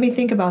 okay, so let me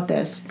think about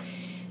this.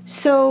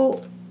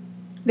 So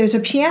there's a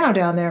piano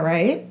down there,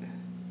 right?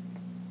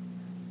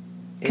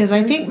 Because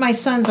I think my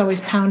son's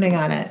always pounding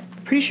on it.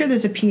 Pretty sure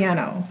there's a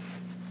piano.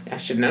 I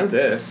should know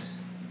this.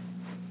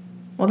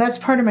 Well, that's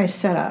part of my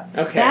setup.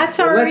 Okay. That's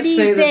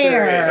already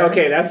there.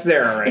 Okay, that's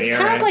there already. It's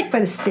kind of like by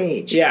the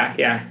stage.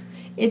 Yeah.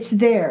 It's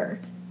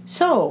there.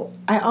 So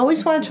I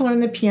always wanted to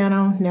learn the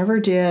piano, never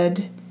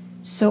did.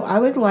 So I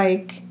would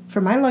like, for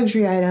my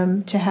luxury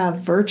item, to have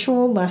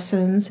virtual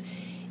lessons,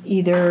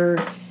 either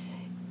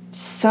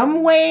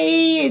some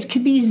way, it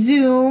could be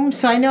Zoom,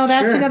 so I know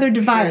that's another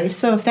device.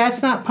 So if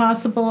that's not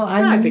possible,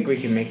 I think we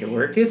can make it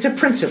work. It's a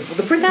principle,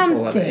 the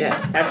principle of it.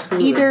 Yeah,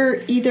 absolutely.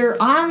 Either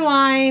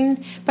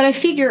online, but I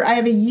figure I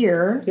have a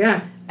year.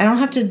 Yeah. I don't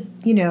have to,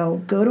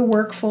 go to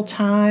work full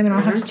time. I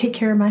don't have to take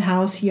care of my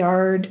house,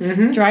 yard,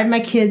 drive my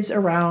kids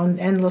around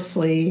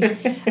endlessly.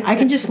 I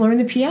can just learn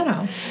the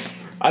piano.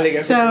 I think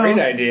that's a great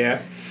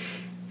idea.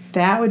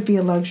 That would be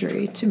a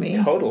luxury to me.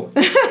 Totally.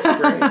 That's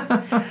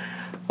great.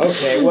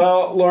 Okay,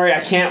 well, Lorri, I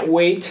can't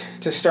wait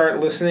to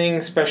start listening,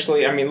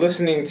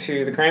 listening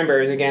to the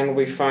Cranberries again will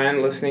be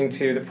fun, listening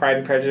to the Pride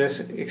and Prejudice,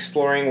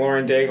 exploring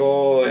Lauren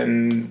Daigle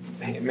and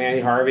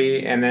Mandy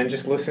Harvey, and then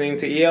just listening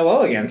to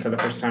ELO again for the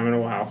first time in a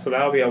while. So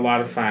that'll be a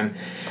lot of fun.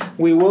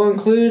 We will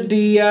include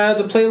the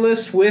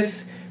playlist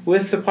with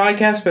the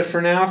podcast, but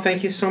for now,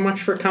 thank you so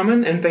much for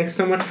coming, and thanks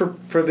so much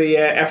for the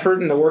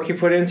effort and the work you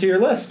put into your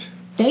list.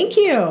 Thank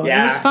you.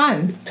 Yeah, it was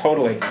fun.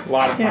 Totally. A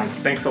lot of fun.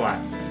 Thanks a lot.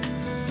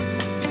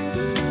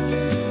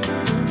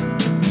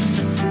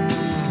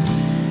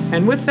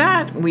 And with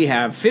that, we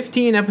have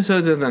 15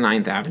 episodes of the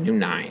 9th Avenue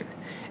 9.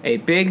 A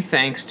big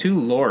thanks to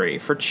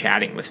Lorri for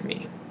chatting with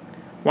me.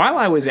 While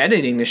I was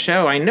editing the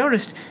show, I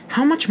noticed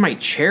how much my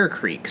chair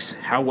creaks,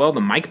 how well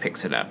the mic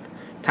picks it up.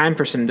 Time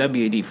for some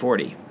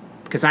WD-40,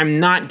 because I'm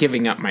not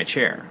giving up my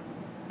chair.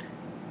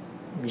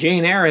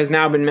 Jane Eyre has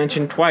now been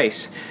mentioned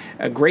twice.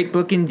 A great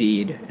book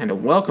indeed, and a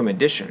welcome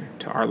addition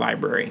to our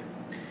library.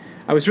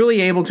 I was really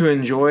able to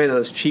enjoy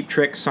those Cheap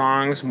Trick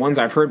songs, ones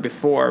I've heard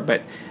before,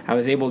 but I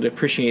was able to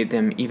appreciate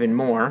them even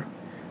more.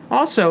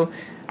 Also,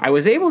 I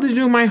was able to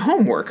do my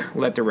homework,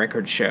 let the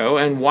record show,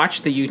 and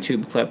watch the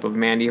YouTube clip of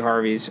Mandy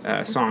Harvey's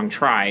song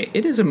Try.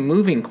 It is a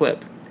moving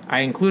clip.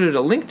 I included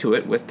a link to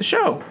it with the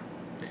show.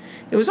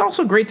 It was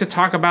also great to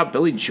talk about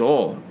Billy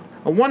Joel,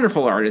 a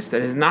wonderful artist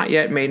that has not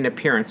yet made an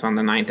appearance on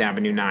the 9th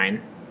Avenue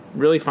 9.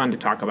 Really fun to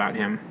talk about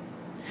him.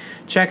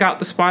 Check out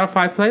the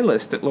Spotify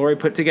playlist that Lorri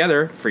put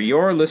together for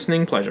your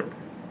listening pleasure.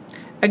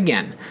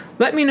 Again,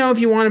 let me know if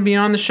you want to be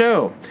on the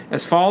show.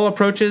 As fall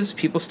approaches,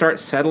 people start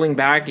settling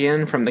back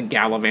in from the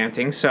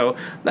gallivanting, so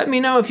let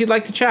me know if you'd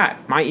like to chat.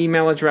 My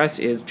email address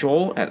is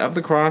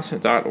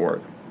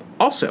joel@ofthecross.org.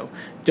 Also,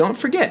 don't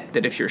forget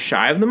that if you're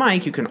shy of the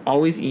mic, you can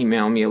always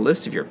email me a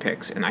list of your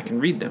picks, and I can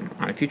read them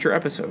on a future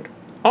episode.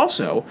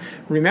 Also,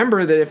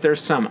 remember that if there's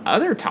some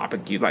other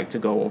topic you'd like to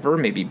go over,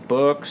 maybe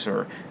books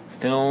or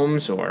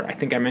films, or I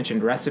think I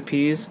mentioned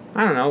recipes,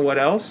 I don't know, what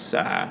else,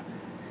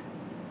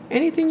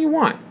 anything you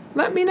want,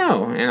 let me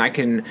know, and I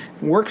can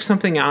work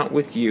something out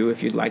with you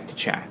if you'd like to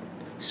chat.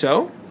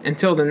 So,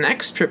 until the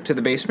next trip to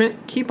the basement,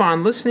 keep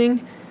on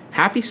listening,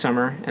 happy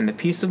summer, and the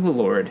peace of the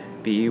Lord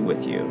be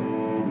with you.